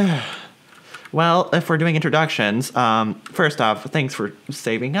 Well, if we're doing introductions, first off, thanks for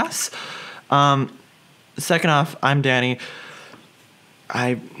saving us. Second off, I'm Danny.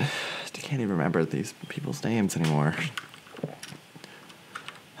 I can't even remember these people's names anymore.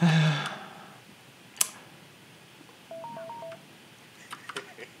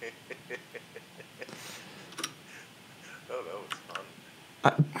 Oh, that was fun. I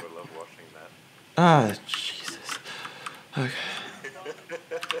love watching that. Jesus. Okay.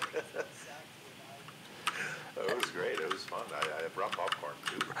 It was great. It was fun. I brought popcorn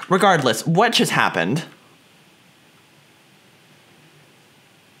too. Regardless, what just happened?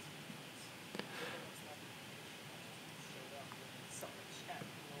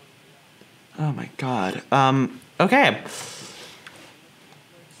 Oh my god. Okay.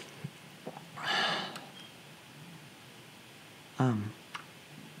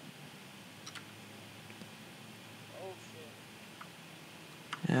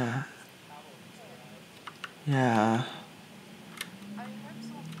 Yeah. Yeah.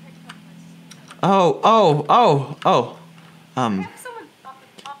 Oh.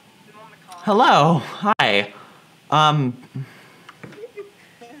 Hello. Hi.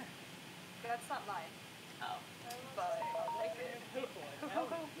 That's not mine. Oh. But who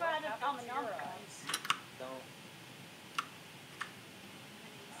brought up Almanon's?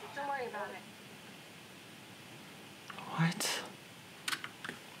 Don't worry about it. What?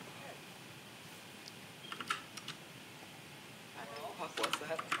 What was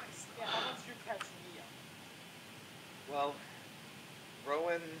that? Yeah, how did you catch Neo? Well,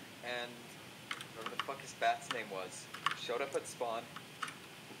 Rowan and whatever the fuck his bat's name was showed up at spawn.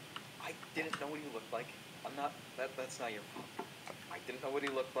 I didn't know what he looked like. I'm not. That's not your fault. I didn't know what he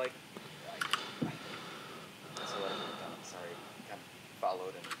looked like. So let him down. I'm sorry. Kind of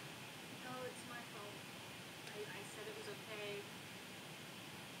followed him. No, it's my fault. I said it was okay.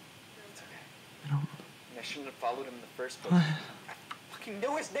 It's okay. I shouldn't have followed him in the first place. I fucking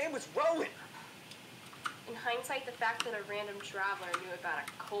knew his name was Rowan. In hindsight, the fact that a random traveler knew about a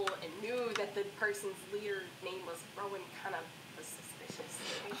cult and knew that the person's leader name was Rowan kind of was suspicious.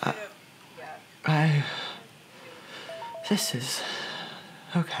 This is...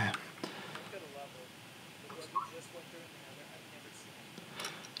 Okay.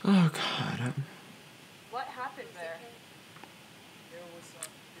 Oh god. What happened there? There was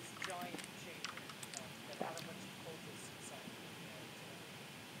this giant chamber that had a bunch of cultists inside it. And,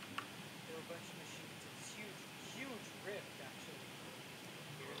 there were a bunch of machines. It's huge rift, actually.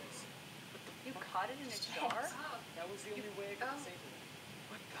 Here it is. You caught it in a jar? That was the only way I could save it.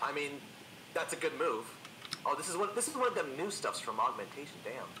 I mean, that's a good move. Oh, this is one of them new stuffs from Augmentation.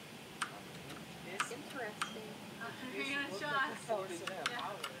 Damn. This Interesting. You're gonna looked show like us. a source of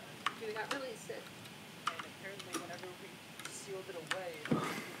power. Dude, got really sick. And apparently whenever we sealed it away, it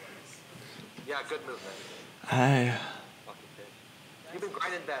was... Yeah, good move, man. You've been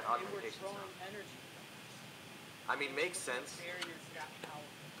grinding that They were Augmentation throwing stuff. energy. I mean, makes sense. Barriers got power.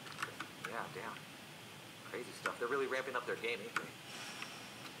 Yeah, damn. Crazy stuff. They're really ramping up their game, ain't they?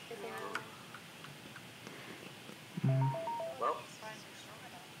 Well,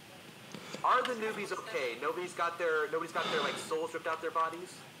 are the newbies okay? Nobody's got their like souls ripped out their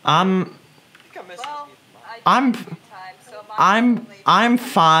bodies. Well, I'm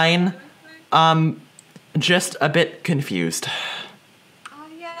fine. Just a bit confused. Oh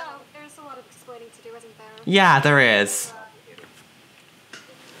yeah, there's a lot of explaining to do, isn't there? Yeah, there is.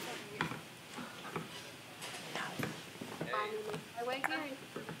 My way here.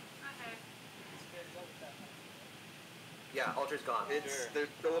 Yeah, Ultra's gone. There's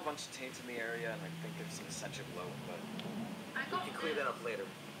still a bunch of taints in the area, and I think there's some Ascension below it, but We can clear that up later.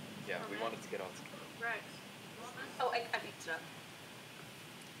 yeah, we wanted to get all together. Rex. Oh, I picked it up.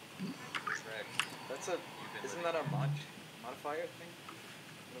 Rex, isn't that our modifier thing?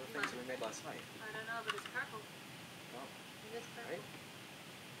 One of the things we made last night. I don't know, but it's purple. Oh, It is purple. right?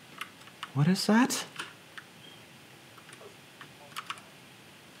 What is that?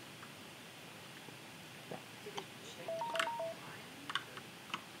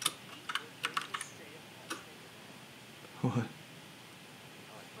 What? Were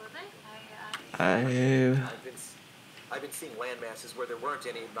they? I've been seeing land masses where there weren't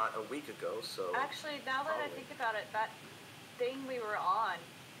any not a week ago. So actually, now that I think about it, that thing we were on,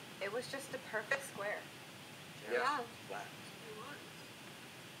 it was just a perfect square. Yeah. Flat.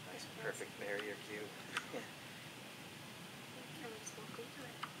 Nice, perfect barrier cube.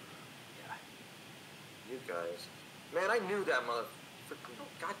 You guys, man, I knew that freaking,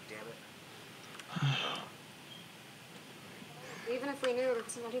 god damn it. Even if we knew, there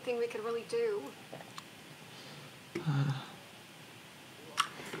wasn't anything we could really do. I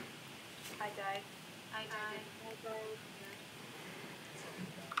died. I died.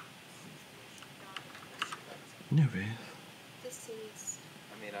 Newbie. Deceased.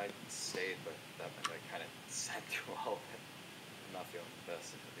 I mean, I stayed, but that meant I kind of sat through all of it. I'm not feeling the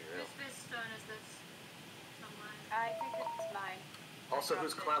best, to be real. Whose stone is this? Someone. I think it's mine. Also,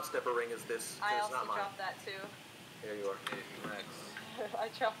 whose cloud stepper ring is this? 'Cause I it's also not mine. dropped that too. Here you are. Hey, Rex. I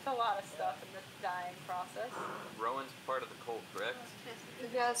dropped a lot of stuff in the dying process. Rowan's part of the cult, correct?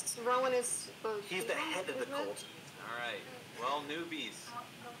 Yes, Rowan is. He's the head of the isn't it? cult. Alright. Well, newbies,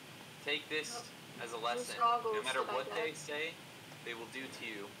 take this as a lesson. goggles No matter that I what they got. say, they will do to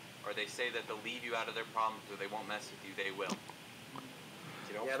you, or they say that they'll leave you out of their problems, or they won't mess with you, they will.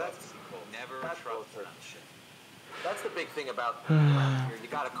 You don't Yeah, trust that's- the cult. Never that's trust them. bullshit. That's the big thing about around here. You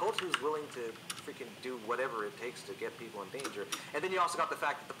got a cult who's willing to freaking do whatever it takes to get people in danger. And then you also got the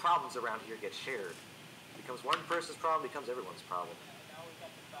fact that the problems around here get shared. Becomes one person's problem, becomes everyone's problem. Now we got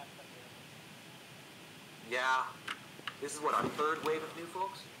the fact that they're Yeah. This is what, our third wave of new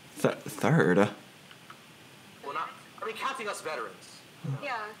folks? Third. Well, not, I mean, counting us veterans.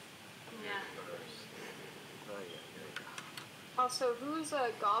 Yeah. Yeah. Oh, yeah, there you go. Also, whose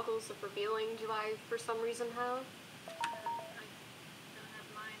goggles of revealing do I, for some reason, have? I don't have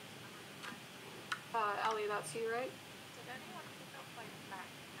mine, so I'm not mine. Ellie, that's you, right? Did anyone pick up my backpack?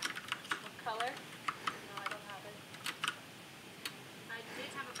 What color? No, I don't have it. I did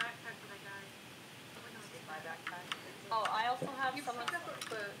have a backpack, but I died. This is my backpack. Oh, I also have some of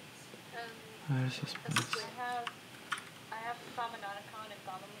Where's this place? I have Thaumanomicon and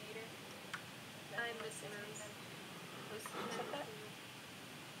Thaumometer. I'm missing those. Who said that?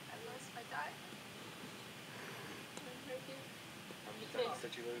 Unless I die. How many times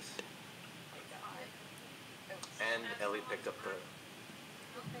did you lose? And Ellie picked up the...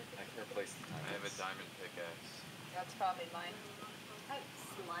 I can replace the time. I have a diamond pickaxe. That's probably mine. I have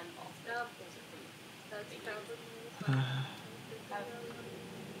slime balls. No. That's probably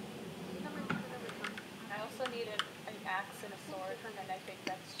I also need an axe and a sword, and I think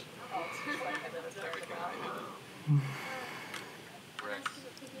that's it's just like a little There we go. Rex,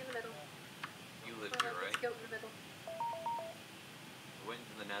 you live here, right? Go in the middle. I went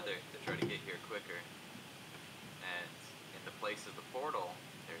into the nether to try to get here quicker. And in the place of the portal,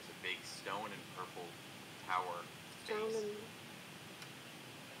 there's a big stone and purple tower Down space. and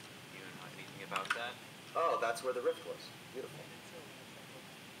You know anything about that? Oh, that's where the rift was. Beautiful.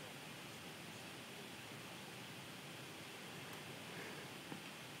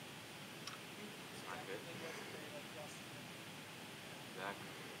 It's not good. Exactly.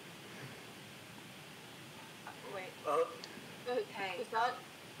 Wait. hey, is that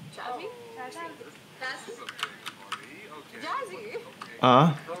Jazzy? Jazzy? Jazzy? Okay. Jazzy? Okay.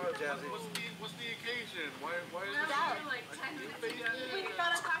 Hello, Jazzy. What's the occasion? Why is No, this? we were like 10 minutes ago. We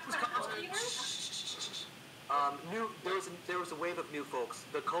gotta talk about Peter? There was a wave of new folks.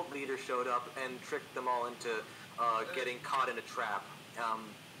 The cult leader showed up and tricked them all into getting caught in a trap.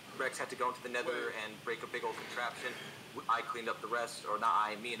 Rex had to go into the nether and break a big old contraption. I cleaned up the rest, or not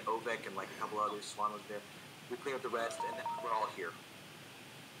I, me and Ovek and like a couple others. Swan was there. We cleaned up the rest, and then we're all here.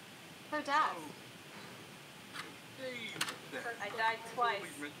 Her dad. I died twice.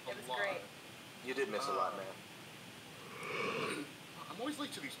 It was great. You did miss a lot, man. I'm always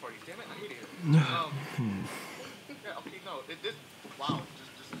late to these parties. Damn it, I hate it. Yeah. Okay. No. Wow.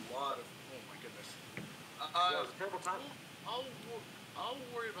 Just a lot of. Oh my goodness. Yeah, it was a terrible time. I'll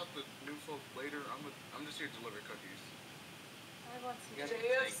worry about the new folk later. I'm just here to deliver cookies. I want some Thank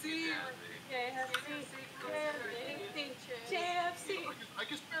JFC. you, Jazzy. JFC. I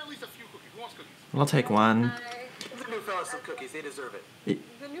can spare at least a few cookies. Who wants cookies? I'll take one. Give the new fellas some cookies. They deserve it.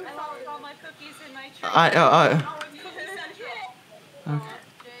 I lost all my cookies in my tree. Okay.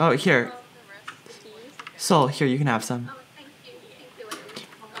 Oh, here. Soul, here, you can have some. Oh, thank you.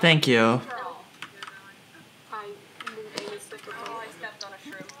 Thank you. I moved in this difficult. Oh, I stepped on a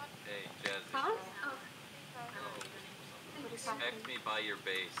shroom. Hey, Jazzy. Huh? Oh. Expect me by your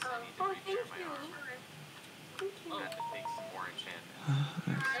base. I need to Oh, repair thank my you. armor. Thank you. I have to take some more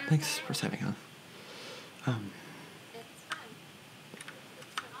enchantment. Thanks for saving us. It's fine.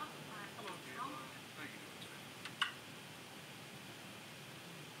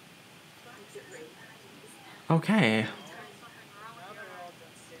 Okay. Now they're all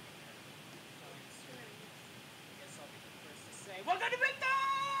done standing there. I guess I'll be the first to say, Welcome to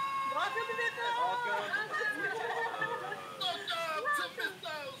MYTHOS! Welcome to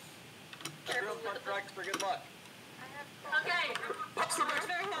Everyone punch Rex for good luck. Okay.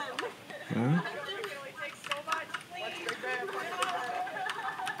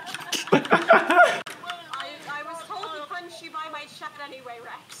 I was told the Punshibai might shut anyway,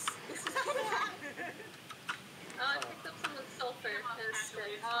 Rex. This is I picked up someone's sulfur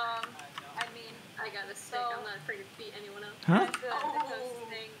instead. I mean, I got a stick. I'm not afraid to beat anyone up. Huh?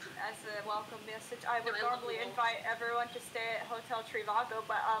 as a welcome message, I would normally invite everyone to stay at Hotel Trivago,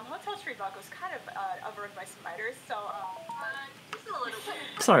 but Hotel Trivago is kind of overrun by spiders, so Just a little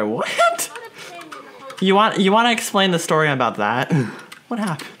bit. Sorry, what? You want to explain the story about that? What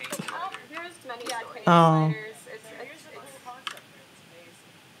happened? there's many cave Oh. spiders. Here's the whole concept there. It's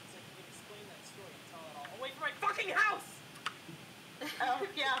amazing. It's like you can explain that story and tell it all. Away from my fucking house! oh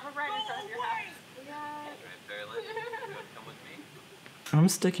yeah, we're right in front of your house. Alright, Fairland, you want to come with me? I'm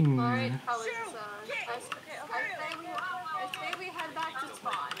sticking. Alright, I say we head back to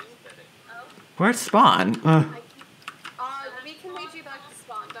spawn. Where's Spawn? We can lead you back to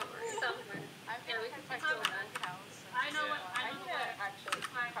spawn, don't worry. Somewhere. Yeah, we can pick up that. I know what. Actually,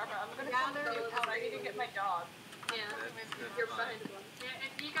 Barbara, I'm gonna come with you because I need to get my dog. Yeah, you're behind one. Yeah,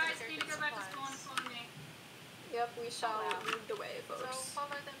 if you guys need to go back to spawn, follow me. Yep, we shall lead the way, So folks.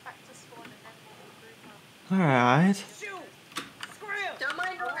 follow them back to spawn and then we'll group up. Alright. Shoot! Scram! Don't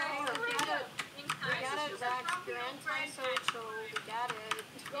mind the Okay, rain. we got it, Rex. You're anti-social. We got it.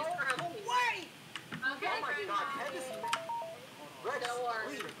 Wait! Okay, Oh my god, Ted is... Rex, Don't worry.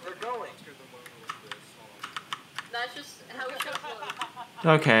 please, they're going. That's just how it should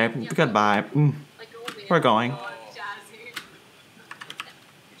flow. Okay, goodbye. Like old man. We're going. Jazzy.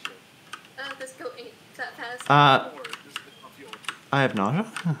 This go ain't that fast. I have nausea?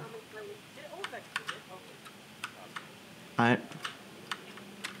 I.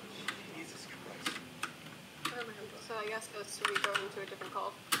 Jesus Christ. So I guess that's we go into a different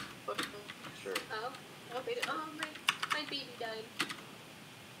call. Sure. Oh, they did. Oh, my baby died.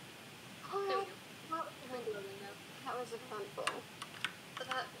 Oh, There we go. well, I'm glowing now. that was eventful.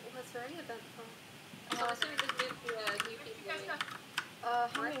 That was very eventful. So as soon as this new people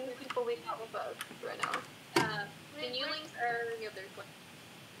How many new people we have above right now? the newlings are the other one.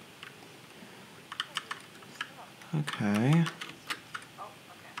 Okay.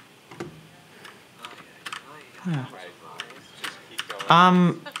 Yeah. Right. Just keep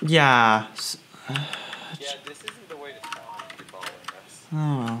going. Yeah. Yeah, this isn't the way to spawn if you're following us. Oh,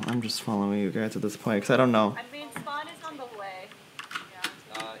 well, I'm just following you guys at this point, because I don't know. I mean, spawn is on the way.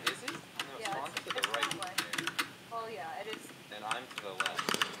 Is it? No, Yeah, spawn's it's to the right on the way. here, Well, yeah, it is. and I'm to the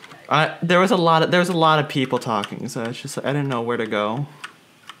left. There was a lot of people talking, so it's just I didn't know where to go.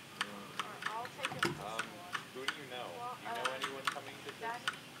 I'll take them to spawn. Who do you know? Do you know anyone coming to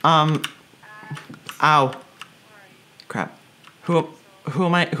this? Ow. Where are you? Crap. Who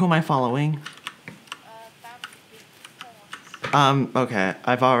am I following? That big horns. Okay.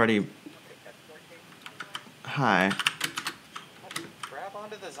 I've already. Hi. Grab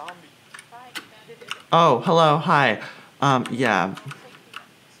onto the zombie. Fine, then. Oh, hello. Hi. Yeah. I'll take you back to spawn.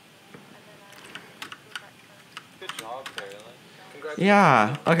 And then I go back home. Good job, Fairland. Congratulations.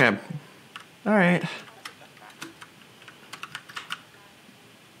 Yeah. Okay. All right.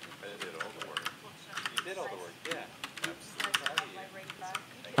 I did all the work. You did all the work, yeah. I'm so proud of My you. ring back.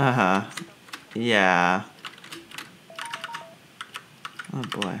 Uh-huh. Yeah. Oh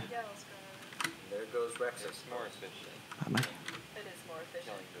boy. Yeah, let's go. There goes Rex. It's more efficient. Am I- It is more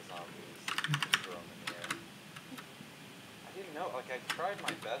efficient. Killing the zombies. Just throw them in the air. I didn't know, like, I tried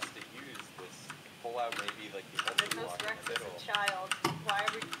my best to use this, pull out maybe, like, the other Because block in Rex the is middle. a child. Why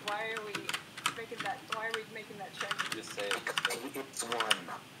are we making that change? Just say it. It's one.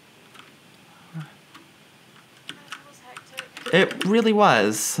 That was hectic. It really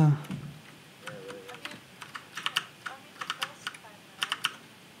was. I mean, the first time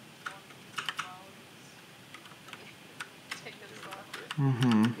that I wanted to Take this off.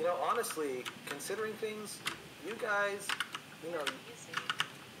 Mm-hmm. You know, honestly, considering things, you guys, you know, easy.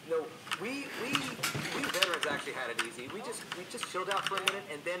 we veterans actually had it easy. We just chilled out for a minute,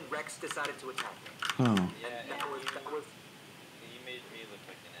 and then Rex decided to attack me. Oh. Yeah, That was. you made me look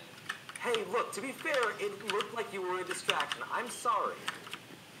like an enemy. Hey, look. To be fair, it looked like you were a distraction. I'm sorry.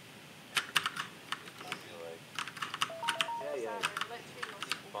 I feel like Yeah. I literally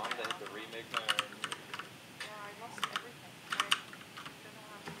lost all bombed. I my had to armor. remake my armor. Yeah, I lost everything. I don't know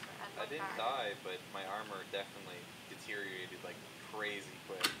how to do it. I didn't die, but my armor definitely deteriorated like crazy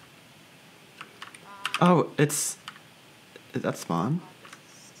quick. Oh, is that Spawn?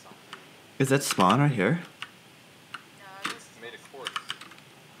 This is something. Is that Spawn right here? No, this I made a quartz.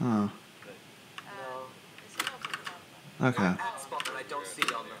 Oh. No. It's not the Okay. At spot that I don't see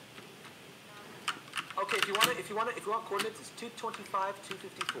on the. Okay, if you want coordinates, it's 225,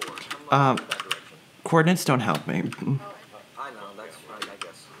 254. I'm Um, in that direction. Coordinates don't help me. I know, that's right, I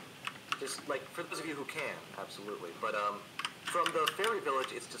guess. Just like for those of you who can, absolutely. But from the fairy village,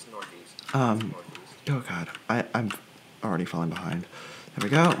 it's just northeast. Northeast. Oh god, I'm already falling behind. There we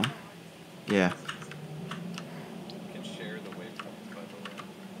go. Yeah. You can share the waypoints, by the way.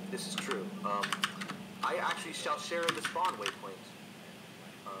 This is true. I actually shall share the spawn waypoint.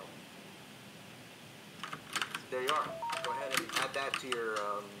 There you are. Go ahead and add that to your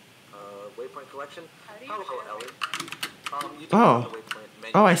waypoint collection. Hello, Ellie. You do have the waypoint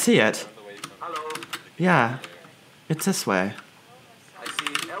menu. Oh, I see it. Hello. Yeah. It's this way. I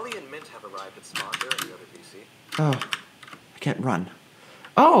see Ellie and Mint have arrived at spawn. They're in the other PC. Oh. I can't run.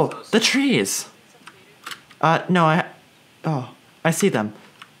 Oh, the trees. No, oh, I see them.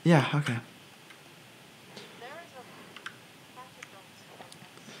 Yeah, okay.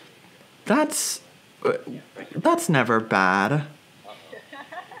 That's never bad.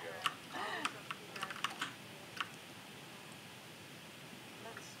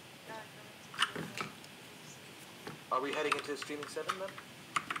 Are we heading into streaming 7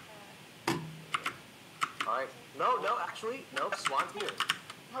 then? Alright. No, actually, no, Swan's here.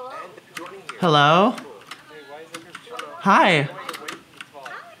 Hello? And joining here. Hello? Cool. Hey, why is everyone Hi.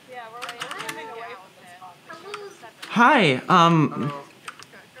 Yeah, we're hanging away from this one. Hi. Hello.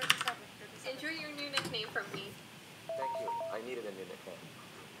 Enjoy your new nickname from me. Thank you. I needed a new nickname.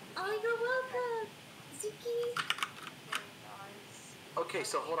 Oh, you're welcome. Zuki. Okay,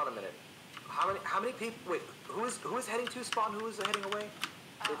 so hold on a minute. How many people? Wait, who is heading to spawn? Who is heading away?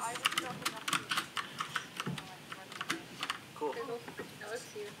 I was dropping off to Cool. No, it's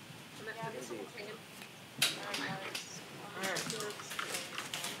you. Indeed.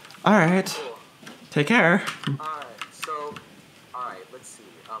 All right. Cool. Take care. Alright, let's see.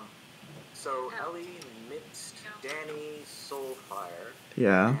 So Ellie, Mint, Danny, Soulfire.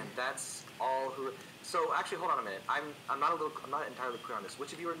 Yeah. And that's all who. So actually, hold on a minute. I'm not entirely clear on this.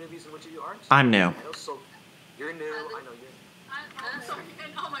 Which of you are newbies and which of you aren't? I'm new. I know you're new. I know you're. I'm sorry.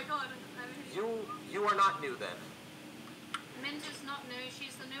 And, oh my god. You are not new then. Mint is not new.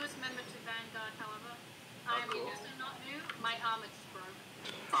 She's the newest member to Vanguard, however. I am cool. also not new. My armor just broke.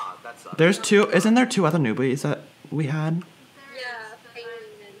 Ah, that sucks. There's two. Isn't there two other newbies that we had? Yeah, But Phelan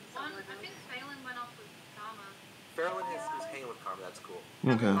and one, someone I think Phelan went off with Karma. Farrellyn is hanging with Karma. That's cool.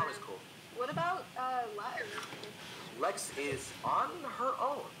 Okay. Karma's cool. What about Lex? Lex is on her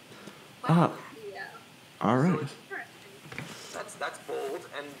own. Yeah. All right. That's bold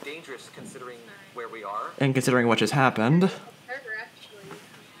and dangerous considering where we are. And considering what just happened. Harder, actually.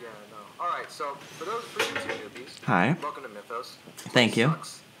 Yeah, no. All right, so for you two newbies, Hi. welcome to Mythos. Thank you.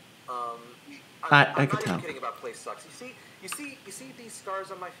 Sucks. I I'm could not tell. even kidding about place sucks. You see these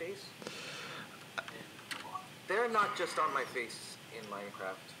scars on my face? They're not just on my face in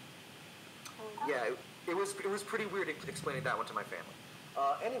Minecraft. Yeah, it was pretty weird explaining that one to my family.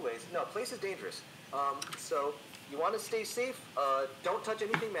 Anyways, no, place is dangerous. So you want to stay safe. Don't touch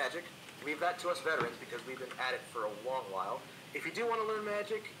anything magic. Leave that to us veterans because we've been at it for a long while. If you do want to learn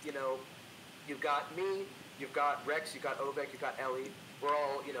magic, you've got me, you've got Rex, you've got Ovek, you've got Ellie. We're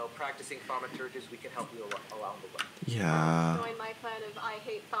all, practicing thaumaturges. We can help you along the way. Yeah. Join my plan of I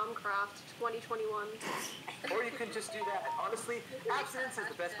hate Thaumcraft 2021. Or you can just do that. Honestly, abstinence is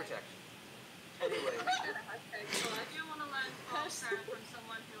the best protection. Anyway. I do want to learn Thaumcraft from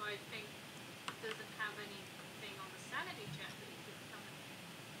someone who I think doesn't have anything on the sanity check that he could come in.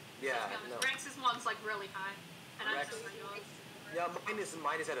 Yeah, Let's be honest, no. Rex's one's like really high. And I'm Rex- so yours. Yeah,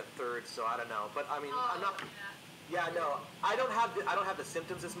 mine is at a third, so I don't know. But I mean, Oh, I'm not. Yeah, no, I don't have the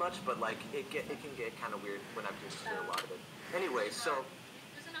symptoms as much, but like it can get kind of weird when I'm doing a lot of it. Anyway, so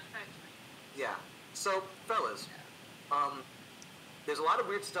It doesn't affect me. yeah, so fellas, there's a lot of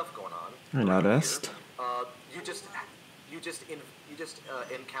weird stuff going on. I noticed. You just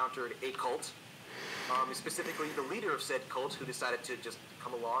encountered a cult. Specifically, the leader of said cult, who decided to just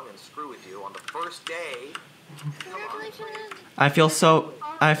come along and screw with you on the first day. Congratulations! I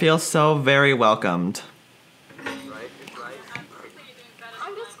feel so very welcomed. Right. I'm hopefully you're doing better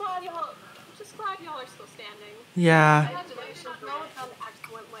I'm than just glad y'all are still standing. Yeah. Congratulations, y'all have done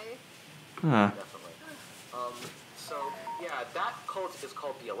excellently. Huh. Definitely. So yeah, that cult is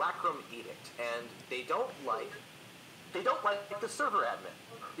called the Alacrum Edict, and they don't like the server admin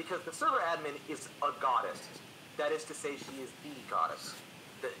because the server admin is a goddess. That is to say, she is the goddess.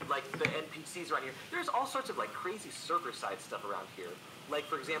 The NPCs around here. There's all sorts of like crazy server side stuff around here. Like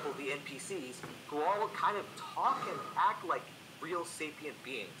for example, the NPCs who all kind of talk and act like real sapient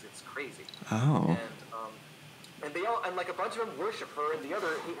beings. It's crazy. Oh. And they all like a bunch of them worship her, and the other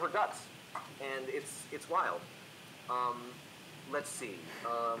hate her guts, and it's wild. Let's see.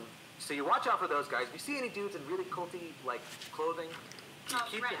 So you watch out for those guys. If you see any dudes in really culty like clothing,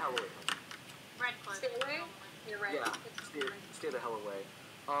 keep the hell away from them. Red Cliff. Stay away. You're right. Yeah, stay the hell away.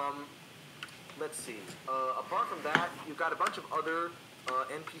 Let's see. Apart from that, you've got a bunch of other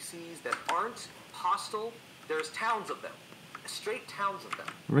NPCs that aren't hostile. There's towns of them. Straight towns of them.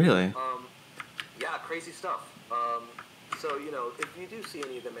 Really? Yeah, crazy stuff. So, you know, if you do see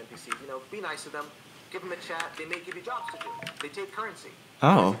any of them NPCs, you know, be nice to them. Give them a chat. They may give you jobs to do. They take currency.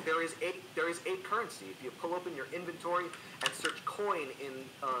 Oh. There is eight currency. If you pull open your inventory and search coin in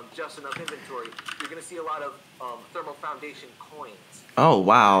just enough inventory, you're going to see a lot of thermal foundation coins. Oh,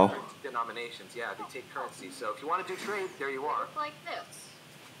 wow. Different denominations. Yeah, they take currency. So if you want to do trade, there you are. Like this.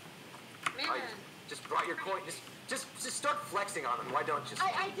 Man. I just brought your coin. Just start flexing on them. Why don't you?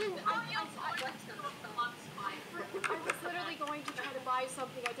 I didn't. I I was literally going to try to buy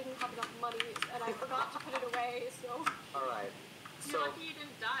something. I didn't have enough money, and I forgot to put it away. So. All right. You're lucky you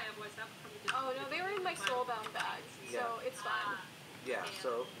didn't die, otherwise that would probably just... Oh no, they were in my soulbound bags, so it's fine. Yeah.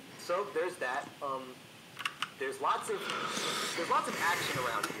 So there's that. There's lots of action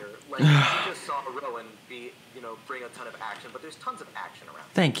around here. Like you just saw Rowan bring a ton of action, but there's tons of action around.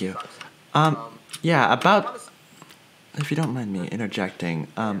 Thank you. Sucks. Yeah, if you don't mind me interjecting,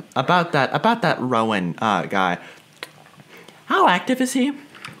 about that Rowan guy. How active is he?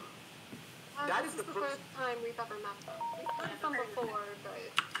 That This is the first time we've ever met them. We've met them before, but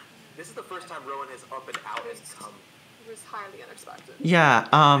This is the first time Rowan has up and out and come. it was highly unexpected. Yeah.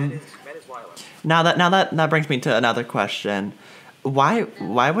 Man is violent. Now that brings me to another question. Why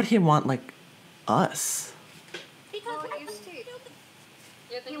would he want like us? Well, you see,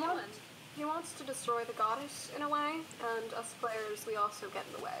 You're the he humans. wants, he wants to destroy the goddess in a way, and us players, we also get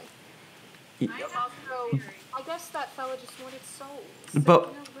in the way. Also, I guess that fella just wanted souls. But-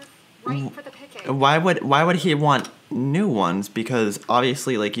 So, we're right for the picking. Why would he want new ones? Because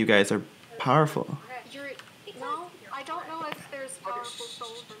obviously, like, you guys are powerful. No, I don't know if there's powerful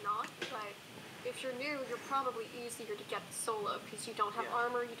souls or not, but if you're new, you're probably easier to get the soul of because you don't have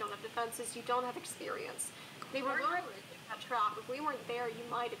armor, you don't have defenses, you don't have experience. They were worried that trap. If we weren't there, you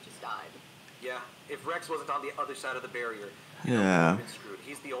might have just died. Yeah. If Rex wasn't on the other side of the barrier, Yeah. we've been screwed.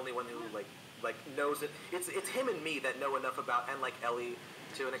 He's the only one who like knows it. It's him and me that know enough about, and like Ellie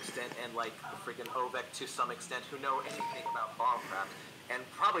to an extent, and like freaking Ovek to some extent, who know anything about bomb craft. And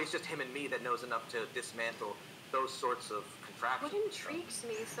probably it's just him and me that knows enough to dismantle those sorts of contraptions. What intrigues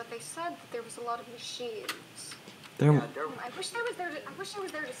me is that they said that there was a lot of machines. There I wish I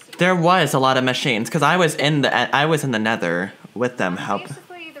was there to see. there was a lot of machines because I was in the Nether with them help.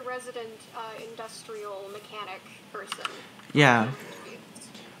 Basically, the resident industrial mechanic person. Yeah.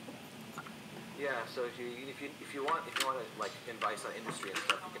 Yeah. So if you want to like advice on industry and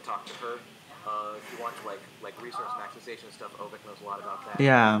stuff, you can talk to her. If you want to like resource maximization and stuff, Ovek knows a lot about that.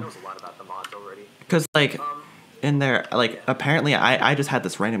 Yeah. He knows a lot about the mods already. Because like in there, like apparently I just had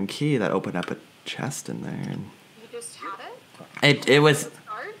this random key that opened up a chest in there, and You just had it? it was It's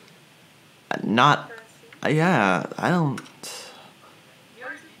hard? not. Yeah, I don't.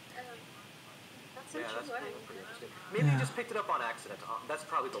 That's Yeah, that's interesting. pretty interesting. Maybe you just picked it up on accident. That's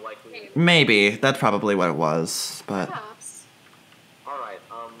probably the likely. Maybe that's probably what it was, but Perhaps. All right.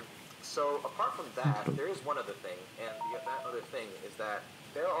 So apart from that, there is one other thing, and that other thing is that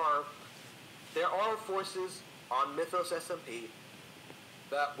there are forces on MythosSMP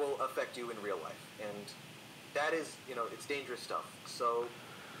that will affect you in real life, and that is, it's dangerous stuff. So,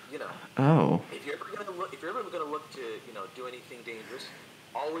 oh, if you're ever gonna look to, do anything dangerous,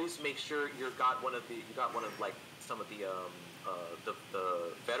 always make sure you got one of like some of the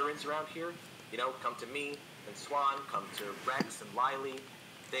veterans around here. Come to me and Swan, come to Rex and Lily.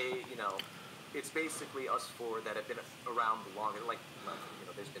 They, it's basically us four that have been around the longest. Like,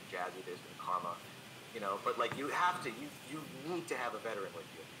 there's been Jazzy, there's been Karma, but like you need to have a veteran with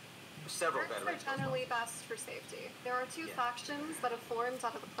you. Several Orcs veterans. are generally best for safety. There are two factions that have formed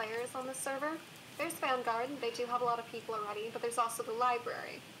out of the players on this server. There's Vanguard, they do have a lot of people already, but there's also the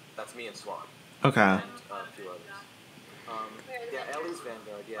Library. That's me and Swan. okay. And a few others. Yeah, Ellie's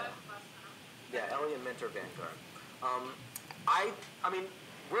Vanguard, yeah. Yeah, Ellie and Mentor Vanguard. I mean,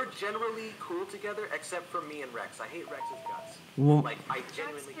 we're generally cool together, except for me and Rex. I hate Rex's guts. Well, Like, I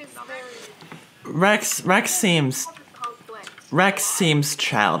genuinely Rex is cannot. Rex seems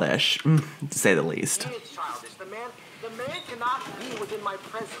childish, to say the least. He is childish. The man cannot be within my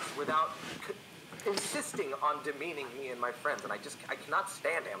presence without insisting on demeaning me and my friends, and I cannot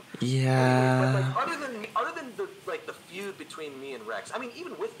stand him. Yeah. But like, other than the feud between me and Rex, I mean,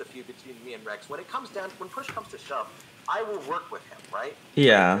 even with the feud between me and Rex, when push comes to shove, I will work with him, right?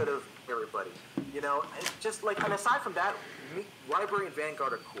 Yeah. Instead of everybody. You know, it's just like, and aside from that, Library and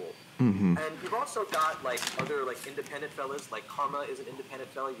Vanguard are cool. Mm-hmm. And you've also got like other like independent fellas. Like Karma is an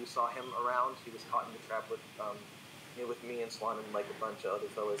independent fella. You saw him around. He was caught in the trap with with me and Swan and like a bunch of other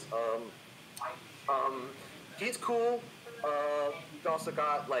fellas. He's cool. You've also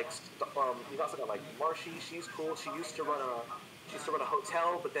got like Marshy. She's cool. She used to run a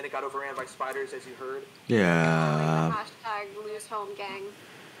hotel, but then it got overran by spiders, as you heard. Yeah. Hashtag lose home gang.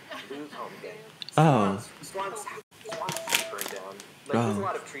 Lose home gang. Oh. Swan's burned down. Like there's a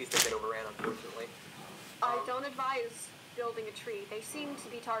lot of trees that get overran, unfortunately. I don't advise building a tree. They seem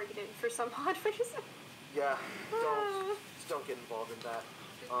to be targeted for some odd reason. Yeah, just don't get involved in that.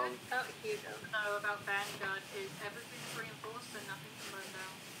 About here though, about Vanguard is everything's reinforced and nothing can burn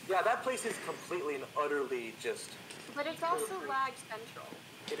down. Yeah, that place is completely and utterly just. But it's also lag central.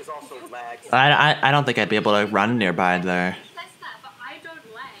 It is also lagged. I don't think I'd be able to run nearby there. He says that, but I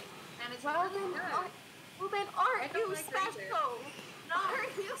don't lag, and it's Well really then, good. aren't you special? No,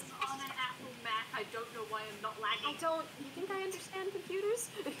 on an Apple Mac, I don't know why I'm not lagging. You think I understand computers?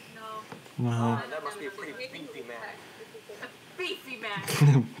 No. No. That must be a pretty beefy Mac. A beefy Mac.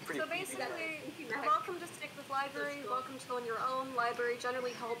 So basically, you're welcome to stick with library. You're welcome to go on your own. Library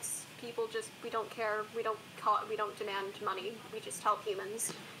generally helps people. We don't care. We don't demand money. We just help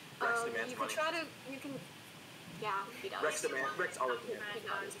humans. Rex demands You can money. try to. You can. Yeah, he does. Rex always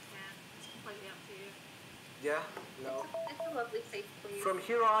demands. It's completely up to you. Yeah, no. It's a lovely, safe place. From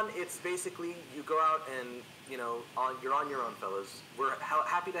here on, it's basically you go out and you're on your own, fellas. We're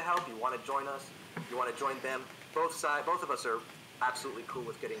happy to help. You want to join us? You want to join them? Both of us are absolutely cool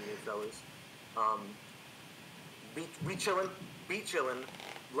with getting new fellas. Be chillin',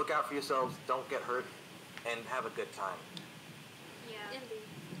 look out for yourselves, don't get hurt, and have a good time. Yeah.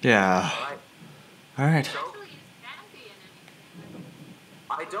 Yeah. Alright? Alright. So, Actually, is Bambi in anything?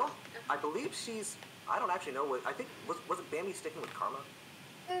 I believe I don't actually know I think, wasn't Bambi sticking with Karma?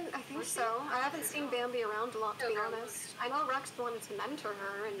 I think so. I haven't seen Bambi around a lot, to be honest. I know Rex wanted to mentor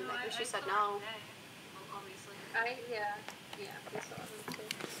her, and I think she said no. Well, obviously. Yeah, we saw them too.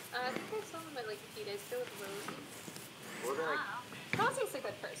 I think I saw them at like a few days ago with Rosie. Well, then Rosie's a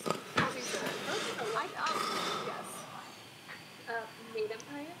good person. Rosie's good. Yes. Maid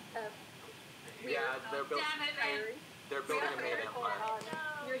Empire. yeah, they're building. Damn it, man. They're building a maid empire.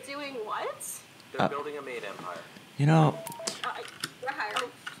 You're doing what? They're building a maid empire. You know, We're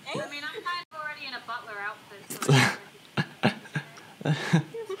hiring. I mean, I'm kind of already in a butler outfit, so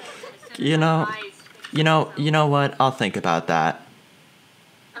you know what? I'll think about that.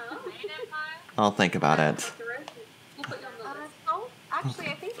 Maid Empire? I'll think about it. We'll put you on the list. Actually,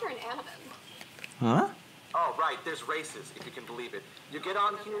 I think you're an animal. Huh? Oh, right. There's races, if you can believe it. You get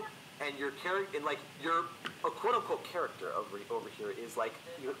on here, and your character, your quote-unquote character over here is like,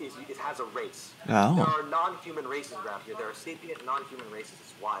 it has a race. Oh. There are non-human races around here. There are sapient non-human races.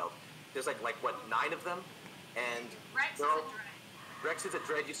 It's wild. There's like 9 of them, and Rex is they're a all- dread. Rex is a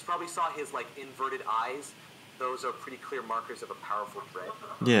dread. You probably saw his inverted eyes. Those are pretty clear markers of a powerful dread.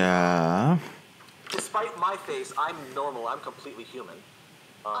 Yeah. Despite my face, I'm normal. I'm completely human.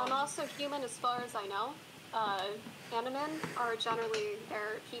 I'm also human as far as I know. Animen are generally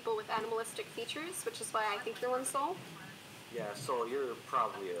people with animalistic features, which is why I think you're one soul. Yeah, so you're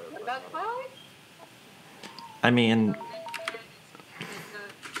probably a. What about Twilight? I mean,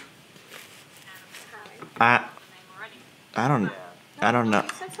 I don't know. You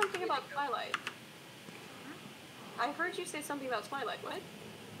said something about Twilight. I heard you say something about Twilight. What?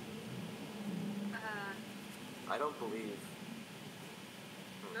 I don't believe.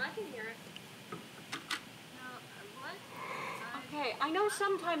 No, I can hear it. Okay, I know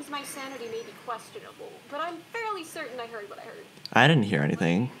sometimes my sanity may be questionable, but I'm fairly certain I heard what I heard. I didn't hear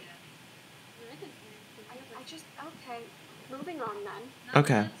anything. I just, okay. Moving on then.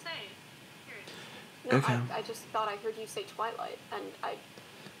 Okay. No, Okay. I just thought I heard you say Twilight, and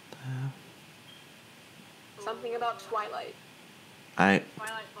something about Twilight. Twilight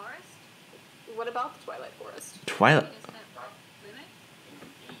Forest? What about the Twilight Forest? Twilight. Isn't it off limits?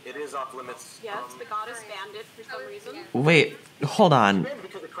 It is off limits. Yes, the goddess banned it for some reason. Wait, hold on. Maybe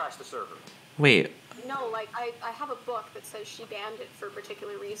because it crashed the server. Wait. No, like, I have a book that says she banned it for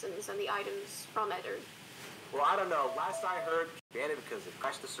particular reasons, and the items from it are... Well, I don't know. Last I heard, she banned it because it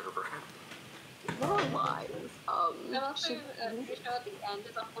crashed the server. More lies. And also, the show at the end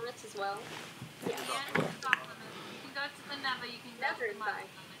is off limits as well. Yeah. Yeah, it's off limits. You can go to the Nether, you can go Nether to is the fine.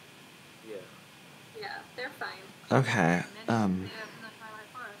 Yeah. Yeah, they're fine. Okay. They open the Twilight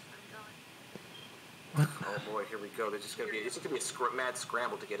Forest, I'm going. Oh boy, here we go. It's just gonna be a mad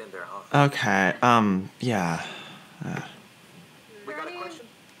scramble to get in there, huh? Okay. Yeah. We got a question?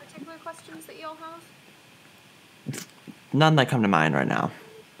 particular questions that y'all have? None that come to mind right now.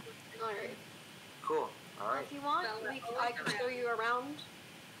 Alright. Cool. All right. If you want, I can show you around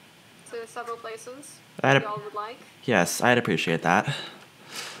to several places I'd if ap- y'all would like. Yes, I'd appreciate that.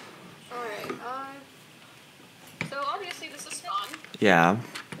 Alright, so obviously this is fun. Yeah.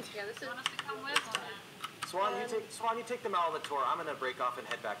 Yeah, this is. Want us to come with or not? Swan, you take them all on the tour. I'm gonna break off and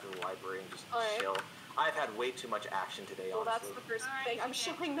head back to the library and just Alright. chill. I've had way too much action today, Well, that's honestly. the first Alright, thing I'm okay.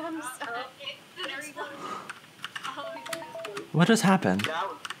 showing them, so... There you go. What just happened?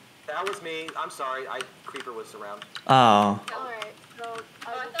 That was me. I'm sorry. Creeper was around. Oh. Alright, so Oh,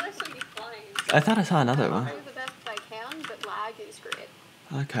 I thought I saw you flying. I thought I saw another I'll one. do the best I can, but lag is great.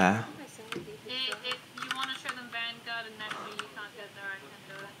 Okay. If you want to show them Vanguard and that way you can't get there, I can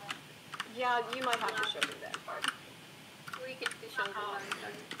do it. Yeah, you might have to show me that part. We can show them.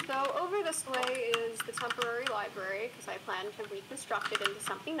 So over this way is the temporary library, because I plan to reconstruct it into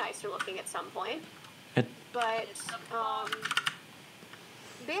something nicer looking at some point. It, But,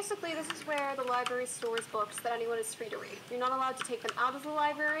 basically this is where the library stores books that anyone is free to read. You're not allowed to take them out of the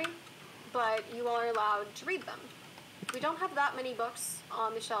library, but you are allowed to read them. We don't have that many books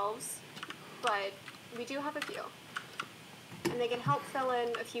on the shelves, but we do have a few. And they can help fill in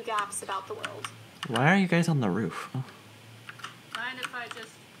a few gaps about the world. why are you guys on the roof? Mind if I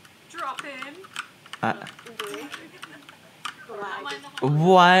just drop in? Indeed. The Don't lag mind is- the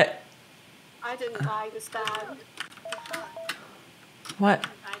whole What? I didn't lag this bad. What?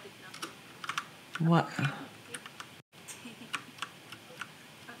 I did nothing. What?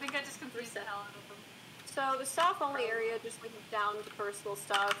 I think I just confused the hell out of them. So the staff only area just leads down to personal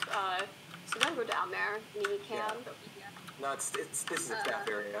stuff. So don't go down there. I mean, you can. No, this is a staff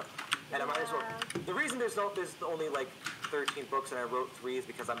area, and I might as well. The reason there's only like 13 books and I wrote 3 is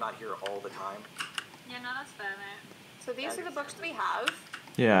because I'm not here all the time. Yeah, no, that's fair, mate. So these are the books we have.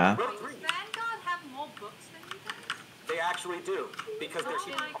 Yeah. Wrote 3. Does Vanguard have more books than you guys? They actually do because they're Oh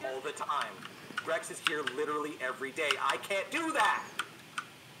here my all the time. Rex is here literally every day. I can't do that.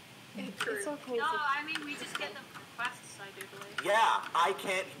 It's okay. No, I mean, we just get them from quests, I do believe. Yeah, I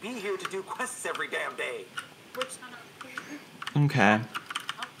can't be here to do quests every damn day. Which Okay.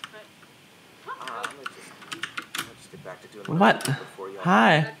 Oh, but... I'm gonna just get back to doing What? before you.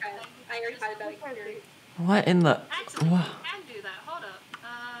 Hi. Okay. I already had that experience. What in the? Actually, What? you can do that. Hold up.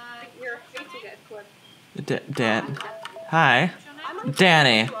 You're facing it. What? Dan. Hi. What's your name? I'm on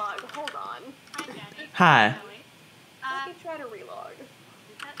Danny. relog. Hold on. Hi, Danny. Hi. Zoe. Let me try to relog. Is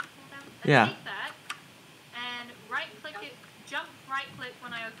that pull down? Yeah. Take that and right-click it. Jump right-click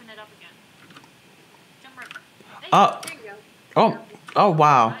when I open it up again. Jump right-click. There you Oh. go. There you go. Oh. Oh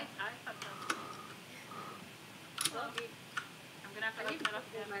wow. I fucked up. Well, I'm gonna have to open it up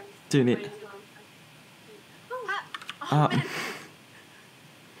again. Do you need? Oh, Oh. man.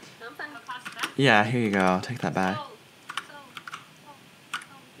 I'm fine. Go past that. Yeah. Here you go. Take that back.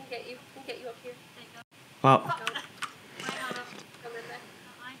 We'll get you. We'll get you up here. There you go. Well. Wait, hold up. Come in there.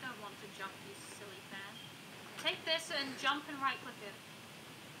 I don't want to jump, you silly fan. Take this and jump and right-click it.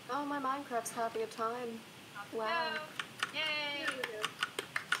 Oh, my Minecraft's having a time. Wow. Go. Yay!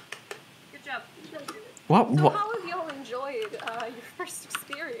 Good job. What? So What? how have y'all enjoyed your first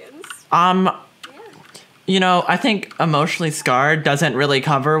experience? Yeah. You know, I think emotionally scarred doesn't really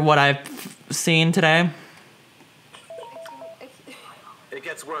cover what I've seen today. It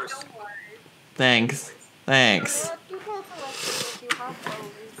gets worse. Don't worry. Thanks. Thanks. There are people to listen if you have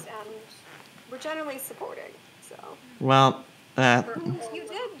woes, and we're generally supporting. So Well. you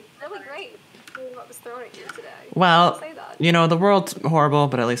did really great for what was thrown at you today. Well. I'll say that. You know, the world's horrible,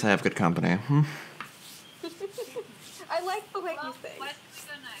 but at least I have good company. Hmm? I like the way Well, you think. where should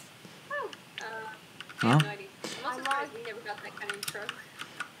we go next? I Huh? have no idea. I'm also surprised we never got that kind of intro.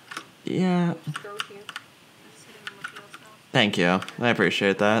 Yeah. Just throw it here. I'm just hitting them with yourself. Thank you. I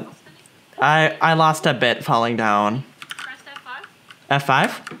appreciate that. I lost a bit falling down. Press F5.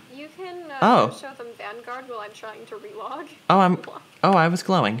 F5? You can Oh. show them Vanguard while I'm trying to relog. Oh, I was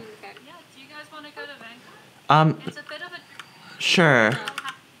glowing. Okay. Yeah, do you guys want to go to Vanguard? It's a bit of a... Sure. You'll have to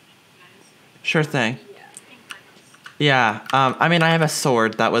guys. Sure thing. Yeah. Think like this. Yeah. I mean, I have a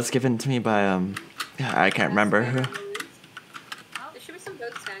sword that was given to me by yeah, I can't remember who. Oh, There should be some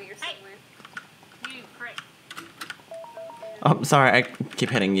boats down here Hey. somewhere. you prick. Oh, sorry, I keep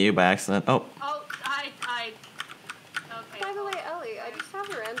hitting you by accident. Oh, Oh, okay. By the way, Ellie, I just have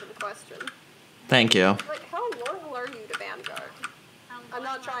a random question. thank you. Like, how loyal are you to Vanguard? I'm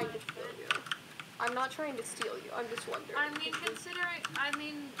not trying to steal you. I'm not trying to steal you. I'm just wondering. I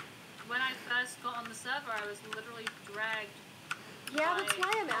mean, when I first got on the server, I was literally dragged. Yeah, that's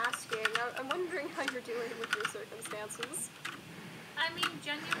why I'm asking. I'm wondering how you're doing with your circumstances. I mean,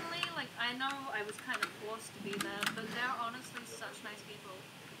 genuinely, like, I know I was kind of forced to be there, but they're honestly such nice people.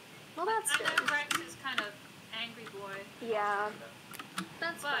 Well, that's I know good. Rex is kind of angry boy. Yeah.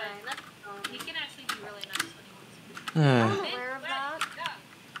 That's But fine. That's he can actually be really nice when he wants to be. I'm Uh, aware of that. Yeah.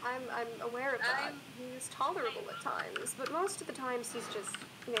 I'm aware of that. He's tolerable at times, but most of the times he's just,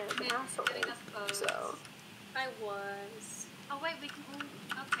 an asshole. Giving us bows. So. I was. Oh wait, we can all.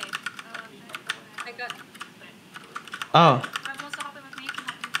 Okay. I got. oh, Whoever wants to hop in with me can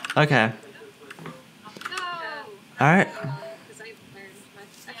hop in with me. okay. Go! All right. Because I've learned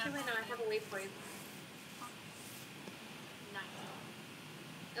much. Actually, wait, no, I have a waypoint. Nice.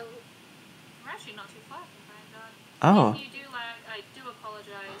 Oh. We're actually not too far from Vanguard. Oh. If you do lag, I do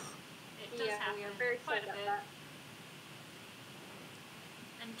apologize. It does Yeah, happen we are very quite sorry a about bit. that.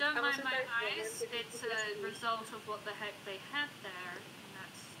 And don't I mind wasn't my very clear, eyes, but it's a result of what the heck they had there in that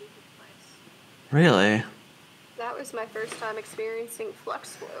stupid place. Really? That was my first time experiencing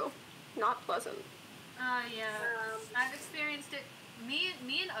flux flow. Not pleasant. Yeah. I've experienced it. Me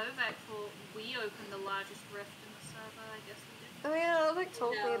and Ovek thought we opened the largest rift in the server. I guess we did. Oh yeah, Ovik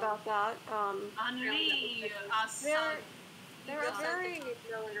told me about that. Unleash us. There are very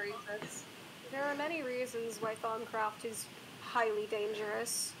reasons. there are many reasons why Thaumcraft is highly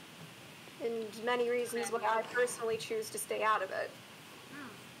dangerous, and many reasons why I personally choose to stay out of it.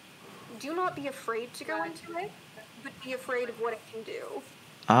 Do not be afraid to go into it, but be afraid of what it can do.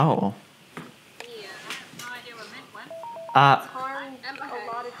 Oh. Yeah, I have no idea what Mint went. It's harmed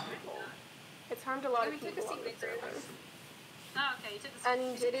a lot of people. It's harmed a lot of people on the server. Oh, okay, you took the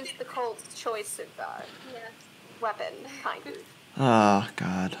And it is the cult's choice of weapon, kind of. Oh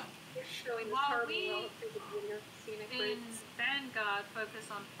God. You're showing the While horrible we scenic in routes. Vanguard focus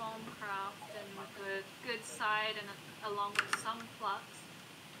on Thaumcraft and the good side and along with some flux.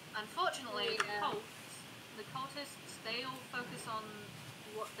 Unfortunately, the cultists, they all focus on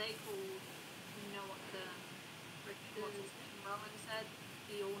what they call, what what's his name, Rowan said,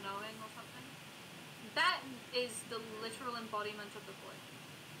 the all-knowing or something. That is the literal embodiment of the void.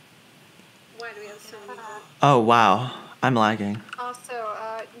 Why do we have so many? Oh wow. I'm lagging. Also,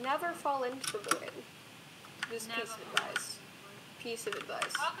 never fall into the void. This Never piece of advice. Piece of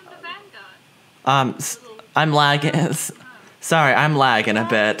advice. Welcome to Vanguard. I'm lagging. Sorry, I'm lagging a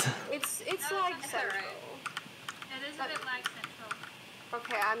bit. It's lag central. It is a bit lag central.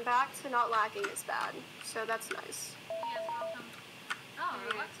 Okay, I'm back to not lagging as bad, so that's nice. Yes, welcome. Oh,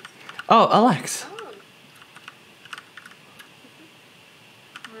 Alexis. Oh, Alex.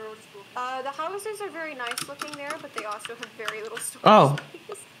 We're all just walking. The houses are very nice looking there, but they also have very little storage Oh.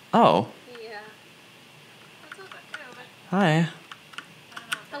 space. Oh. Yeah. What's over? Hey, over. Hi.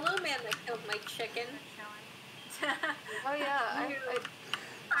 Hello, man that killed my chicken. Oh yeah, I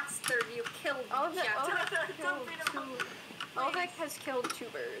Bastard, you killed Ovik Jack. Ovik has killed 2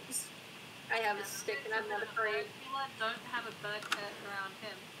 birds. I have a stick and I'm not afraid. Don't have a bird pet around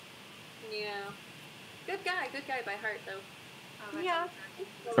him. Yeah. Good guy by heart though. Yeah.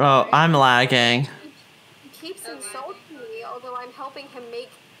 Oh, I'm lagging. He keeps insulting me, although I'm helping him make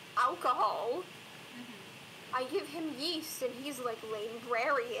alcohol. I give him yeast, and he's like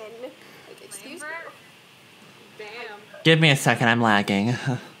librarian. Like, excuse me. Damn. Give me a second. I'm lagging. Then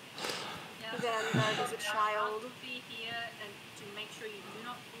there's a child. Be here and to make sure you do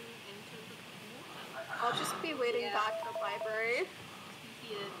not fall into the water. I'll just be waiting back at the library. Be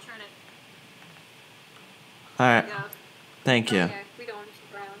here, turn it. All right. Yeah. Thank you. Okay, we don't want to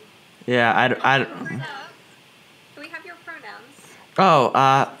brown. Yeah, I. Do we have your pronouns? Oh,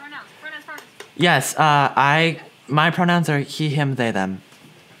 Pronouns. yes. My pronouns are he, him, they, them.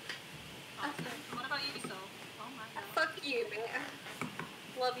 What about you, Sol? Oh my god. Fuck you, man.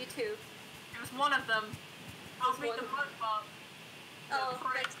 Love you too. It was one of them. I'll read the book, Bob. Oh,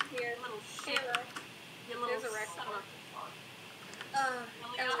 Rex here. Little shit. Taylor. You little There's a Rex. son of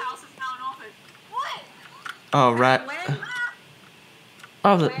a... Your house is now an orphan. What? Oh, right. When?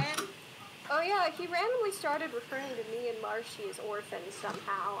 Oh, the. When? Oh yeah, he randomly started referring to me and Marshy as orphans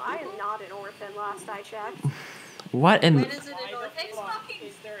somehow. I am not an orphan, last I checked. What in? When is it Why an the orphan? fuck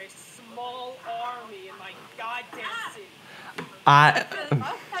is there a small army in my goddamn city? I.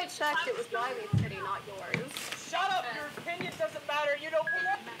 Last I checked, it was Riley's city, not yours. Shut up! Your opinion doesn't matter. You don't.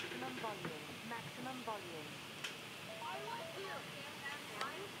 Maximum volume. Maximum volume.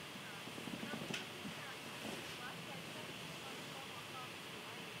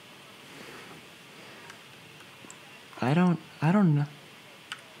 I don't know.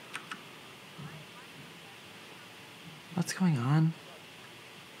 What's going on?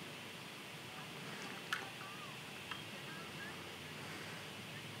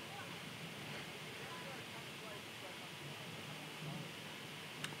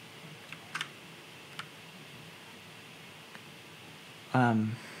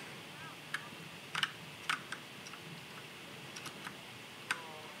 Um.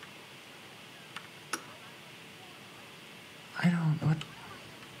 I don't know what.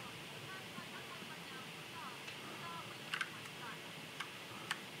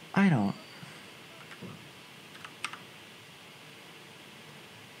 I don't.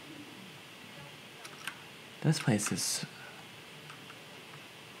 This place is.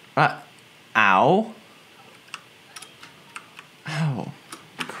 Ow. Ow.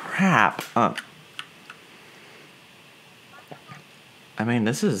 Crap. I mean,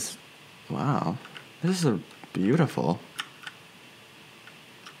 this is. Wow. This is a beautiful.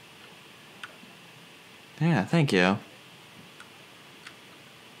 Yeah, thank you.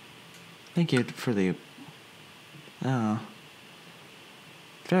 Thank you for the. Oh.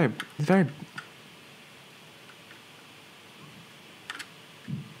 Very.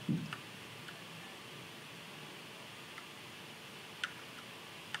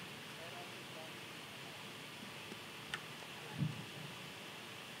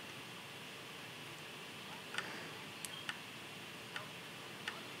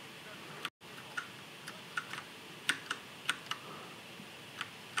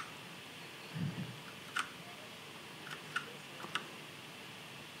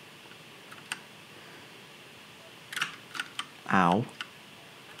 Ow.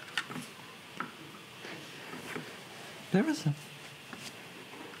 There was a.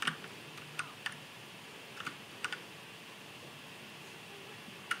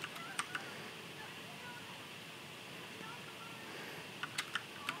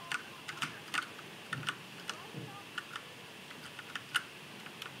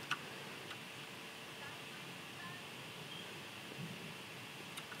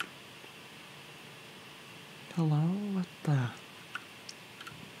 Hello? What the?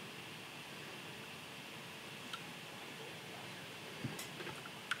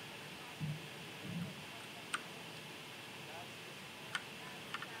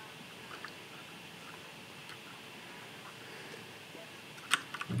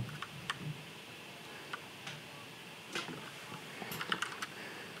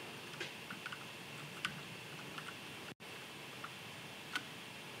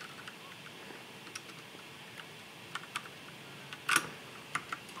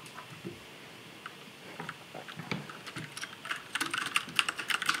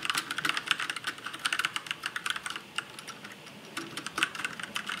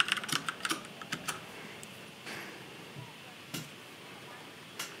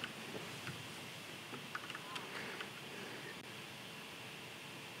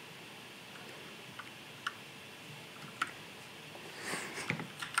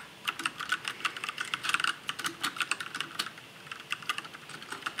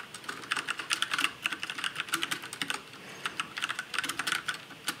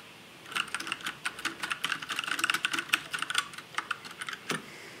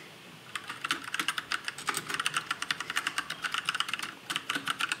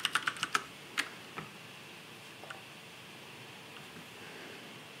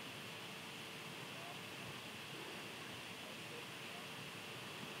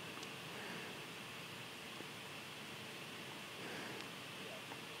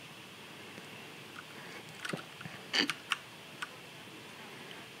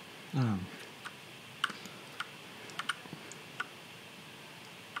 Oh.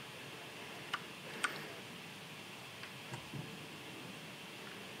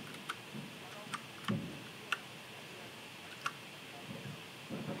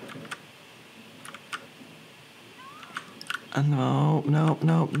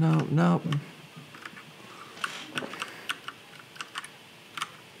 No.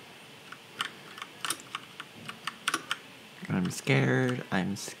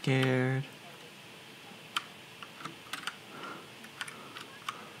 I'm scared.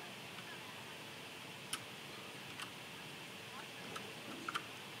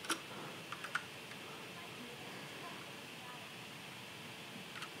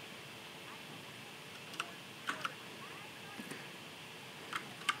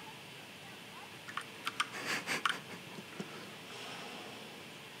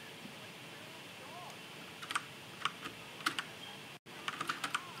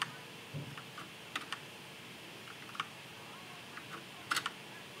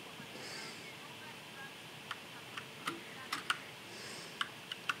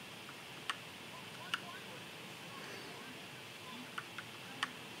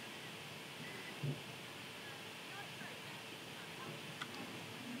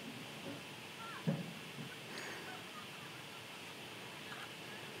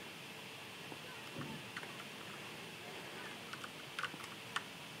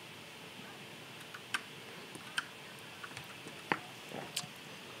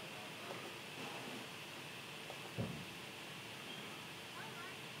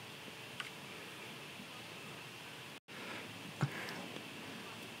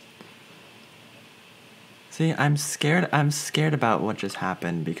 See, I'm scared. I'm scared about what just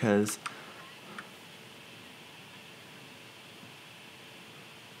happened because.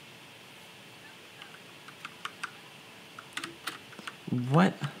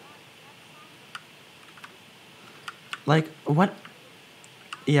 What? Like, what?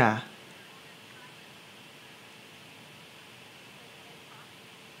 Yeah.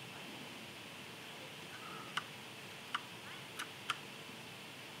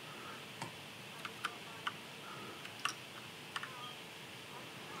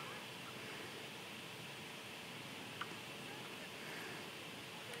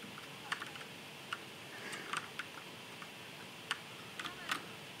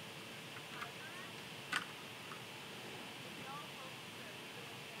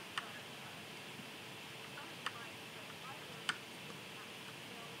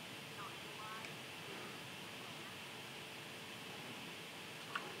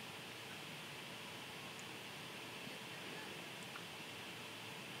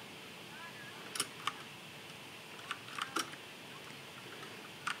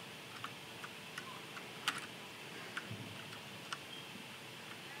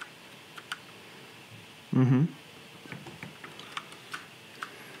 Mm-hmm.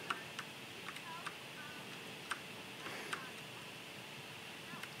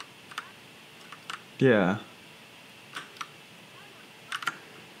 Yeah.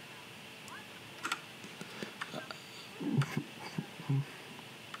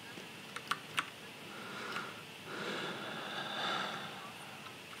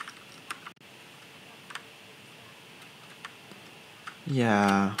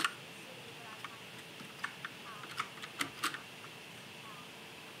 Yeah.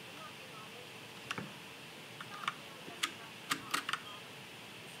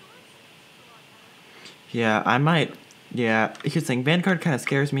 Yeah, I might. Yeah, here's the thing. Vanguard kind of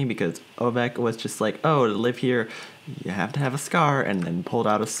scares me because Ovek was just like, oh, to live here, you have to have a scar, and then pulled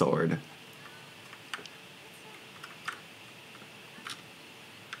out a sword.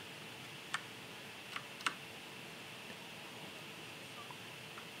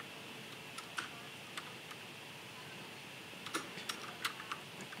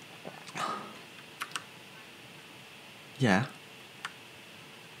 Yeah.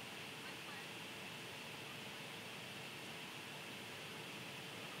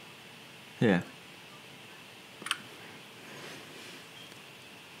 Yeah.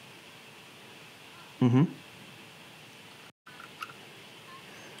 Mm-hmm.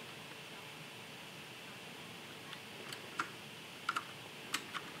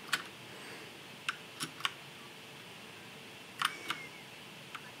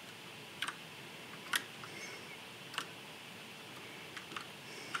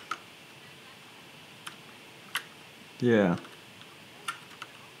 Yeah.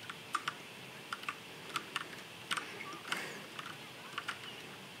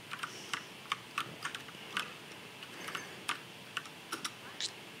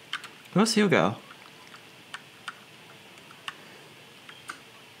 Where's Hugo?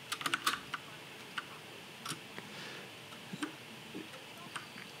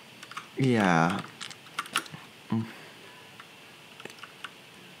 Yeah.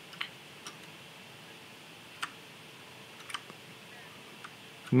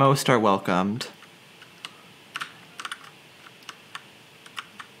 Most are welcomed.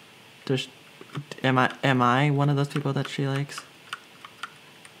 Does, am I one of those people that she likes?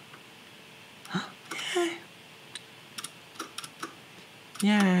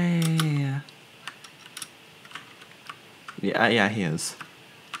 Yay! Yay! Yeah, he is.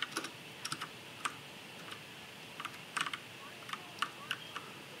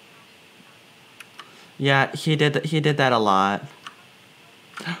 Yeah, he did. He did that a lot.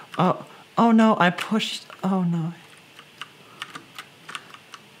 Oh, oh no! I pushed. Oh no!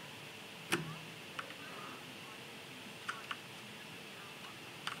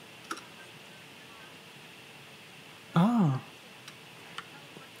 Oh,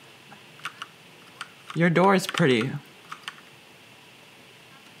 your door is pretty.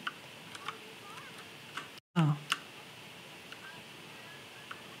 Oh.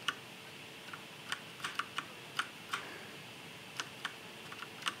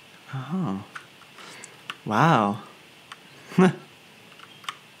 Oh. Wow.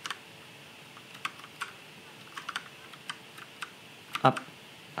 Up.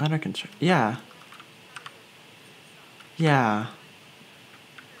 Under construction. Yeah. Yeah.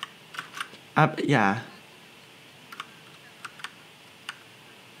 Up. Yeah.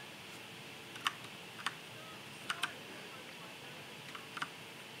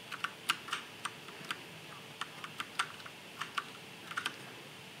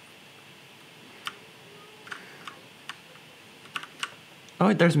 Oh,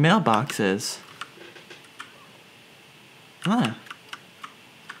 wait, there's mailboxes. Huh.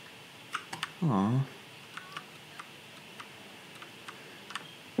 Aw.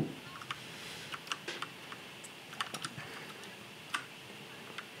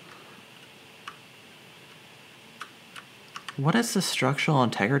 What is the structural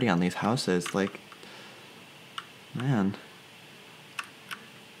integrity on these houses? Like, man.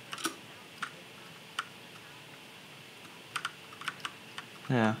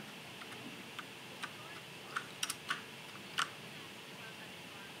 Yeah.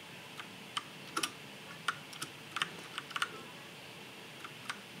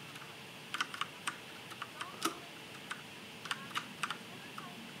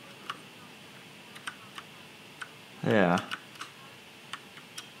 Yeah.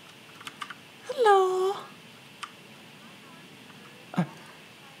 Hello.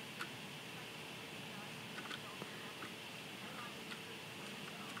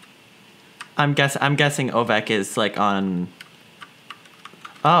 I'm guessing Ovek is like on.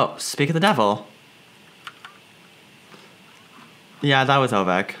 Oh, speak of the devil. Yeah, that was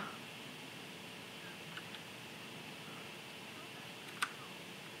Ovek.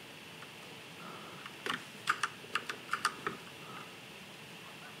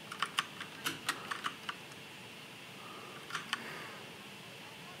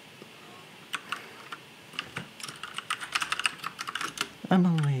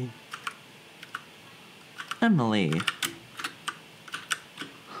 Emily. Emily.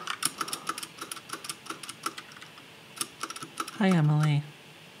 Hi, Emily.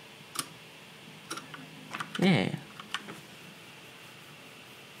 Yeah.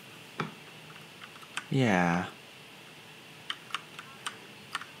 Yeah.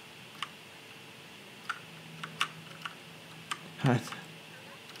 What?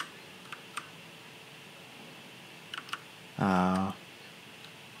 Oh.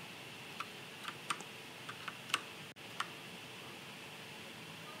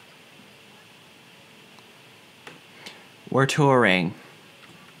 We're touring.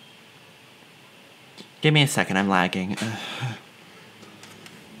 Give me a second, I'm lagging.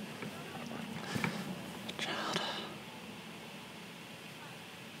 Child.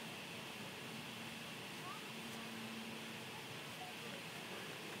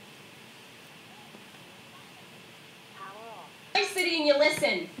 Nice city and you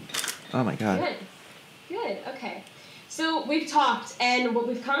listen. Oh my god. Good. Good, okay. So we've talked, and what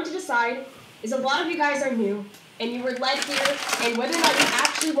we've come to decide is a lot of you guys are new, and you were led here, and whether or not you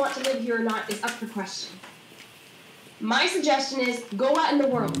actually want to live here or not is up for question. My suggestion is go out in the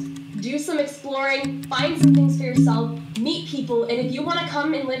world, do some exploring, find some things for yourself, meet people, and if you want to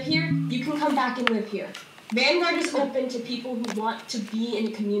come and live here, you can come back and live here. Vanguard is open to people who want to be in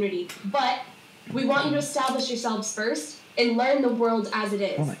a community, but we want you to establish yourselves first and learn the world as it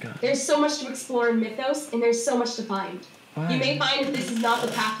is. Oh my god. There's so much to explore in Mythos, and there's so much to find. Why? You may find that this is not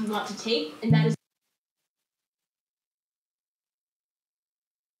the path you want to take, and that is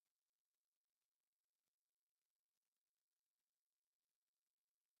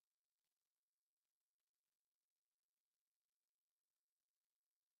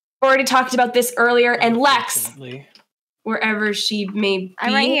already talked about this earlier, and Lex, wherever she may be.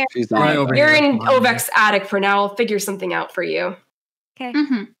 I'm right here. She's not Right over You're here. in Ovek's attic for now. I'll figure something out for you. Okay.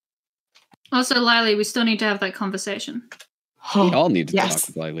 Mm-hmm. Also, Lily, we still need to have that conversation. We all need to Yes.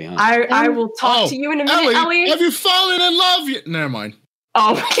 talk with Lily, huh? I will talk to you in a minute, Ellie. Have you fallen in love yet? Never mind.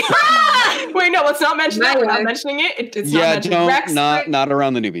 Oh my god! Wait, no, let's not mention that. We're not mentioning it. It's not Yeah, mentioned. don't, Rex, not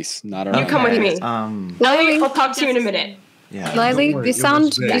around the newbies. Not around. you come with me. Ellie, I'll talk to you in a minute. Yeah. Lily, worry, you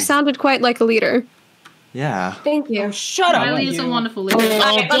you're sounded quite like a leader. Yeah. Thank you. Shut up. Riley is a wonderful leader. Alright,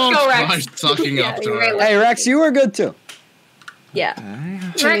 let's don't go, try Rex. sucking Yeah, up to you're her. right. Hey, Rex, you were good too. Yeah.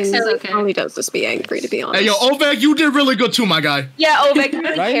 Rex is okay. Only does this be angry, to be honest. Hey, yo, Ovek, you did really good too, my guy. Yeah, Ovek, you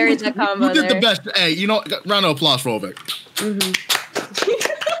Really Right? carried the combo You did the there. best. Hey, you know, round of applause for Ovek.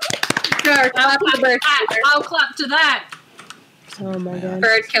 Sure, clap for bird I'll clap to that. Oh my god.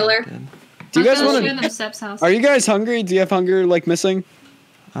 Bird killer. Do you guys I'll want show them to? Sep's house. Are you guys hungry? Do you have hunger like missing?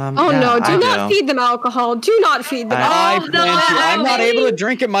 Oh yeah, no, do I not feed them alcohol. Do not feed them I alcohol. plan to. I'm not able to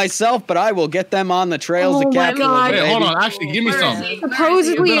drink it myself, but I will get them on the trails Oh of my capitalism. God. Hey, hold baby. on. Actually, give me some.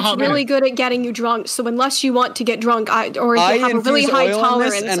 Supposedly, It's been a it's hot really minute. good at getting you drunk. So unless you want to get drunk, or if I you have a really infuse high oil in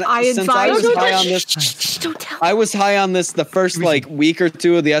this, tolerance, and I since I advise. was high on this, Don't tell. I was high on this the first like week or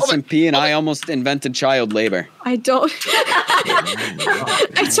two of the SMP, and I almost invented child labor. I don't.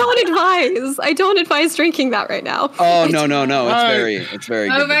 I don't advise drinking that right now. Oh no! It's Alright. it's very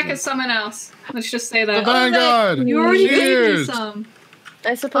good. Ovek is someone else. Let's just say The that. Vanguard. You already gave me Cheers. some.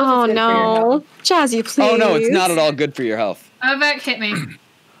 I suppose Oh it's good for your health. no, Jazzy, please. Oh no, it's not at all good for your health. Ovek, hit me.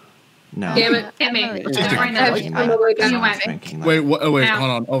 No. Damn it. Hit me. It's Do it just right now. drinking. I'm awake. You Not went. drinking that. Wait, wait, Ow. hold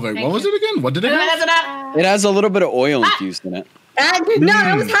on. Oh, wait, Thank what was you. it again? What did it have? It has a little bit of oil infused in it. No,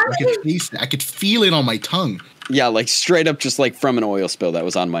 that was I happening. could taste it. I could feel it on my tongue. Yeah, like straight up just like from an oil spill that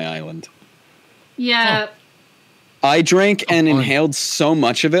was on my island. Yeah. I drank and fun. inhaled so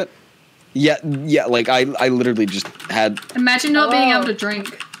much of it. Yeah, like I literally just had. Imagine not being able to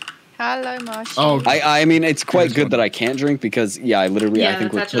drink. Hello, Marsh. Oh, I mean, it's quite good that I can't drink because I literally I Yeah,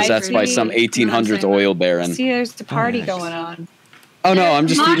 think was that's actually possessed by true. some You know what I'm 1800s saying? oil baron. See, there's the party yes. going on. Oh no, I'm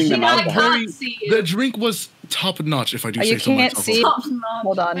just Marcy, feeding them I alcohol. can't see you. the drink was top notch, if I do Oh, say you so can't myself. see. Top notch.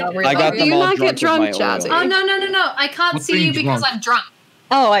 Hold on, no, I got Do them you all not drunk get drunk, with my oil. Jazzy? Oh no! I can't What's see you being because drunk? I'm drunk.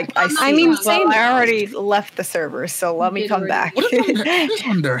 Oh, I see. I mean, Well, same. I already left the server, so let me come back. What is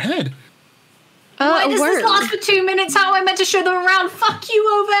on their head? Why does this Word. last for 2 minutes? How am I meant to show them around? Fuck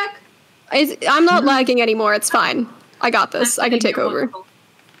you, Ovek. I'm not lagging anymore. It's fine. I got this. I can take You're over. wonderful.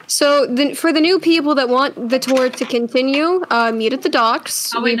 So, for the new people that want the tour to continue, meet at the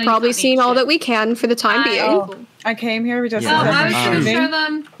docks. Oh, wait, We've no, you probably can't meet seen all shit. that we can for the time being. Oh, I came here just Yeah. Oh, I was going to Um, show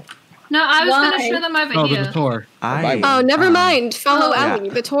them. No, I was going to show them over Oh, here. the tour. Oh, never mind. Follow yeah. Ellie.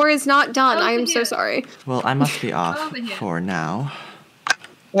 The tour is not done. I am so here. sorry. Well, I must be off Over here. for now.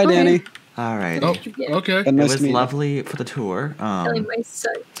 Hi, Danny. All right. Oh, okay. It Nice was to meet you. lovely for the tour. Ellie, my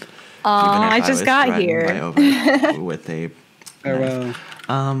son. Even if I just was got threatened here. by Ovek with a Farewell.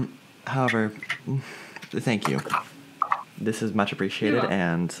 however, thank you. This is much appreciated,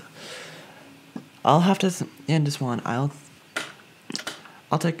 and I'll have to end this one. I'll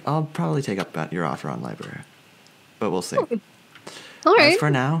probably take up your offer on library, but we'll see. All right. As for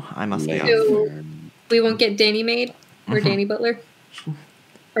now, I must be off. So, we won't get Danny Maid or Danny Butler?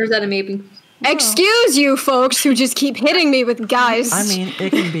 Or is that a maybe? Excuse you folks who just keep hitting me with guys. I mean, it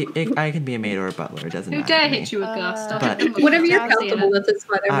can be. I can be a maid or a butler. It doesn't Who matter. dare to me. hit you with Gus? But- Whatever you're comfortable with is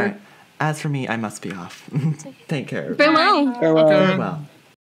whatever. All right. As for me, I must be off. Take care. Farewell. Farewell. Farewell.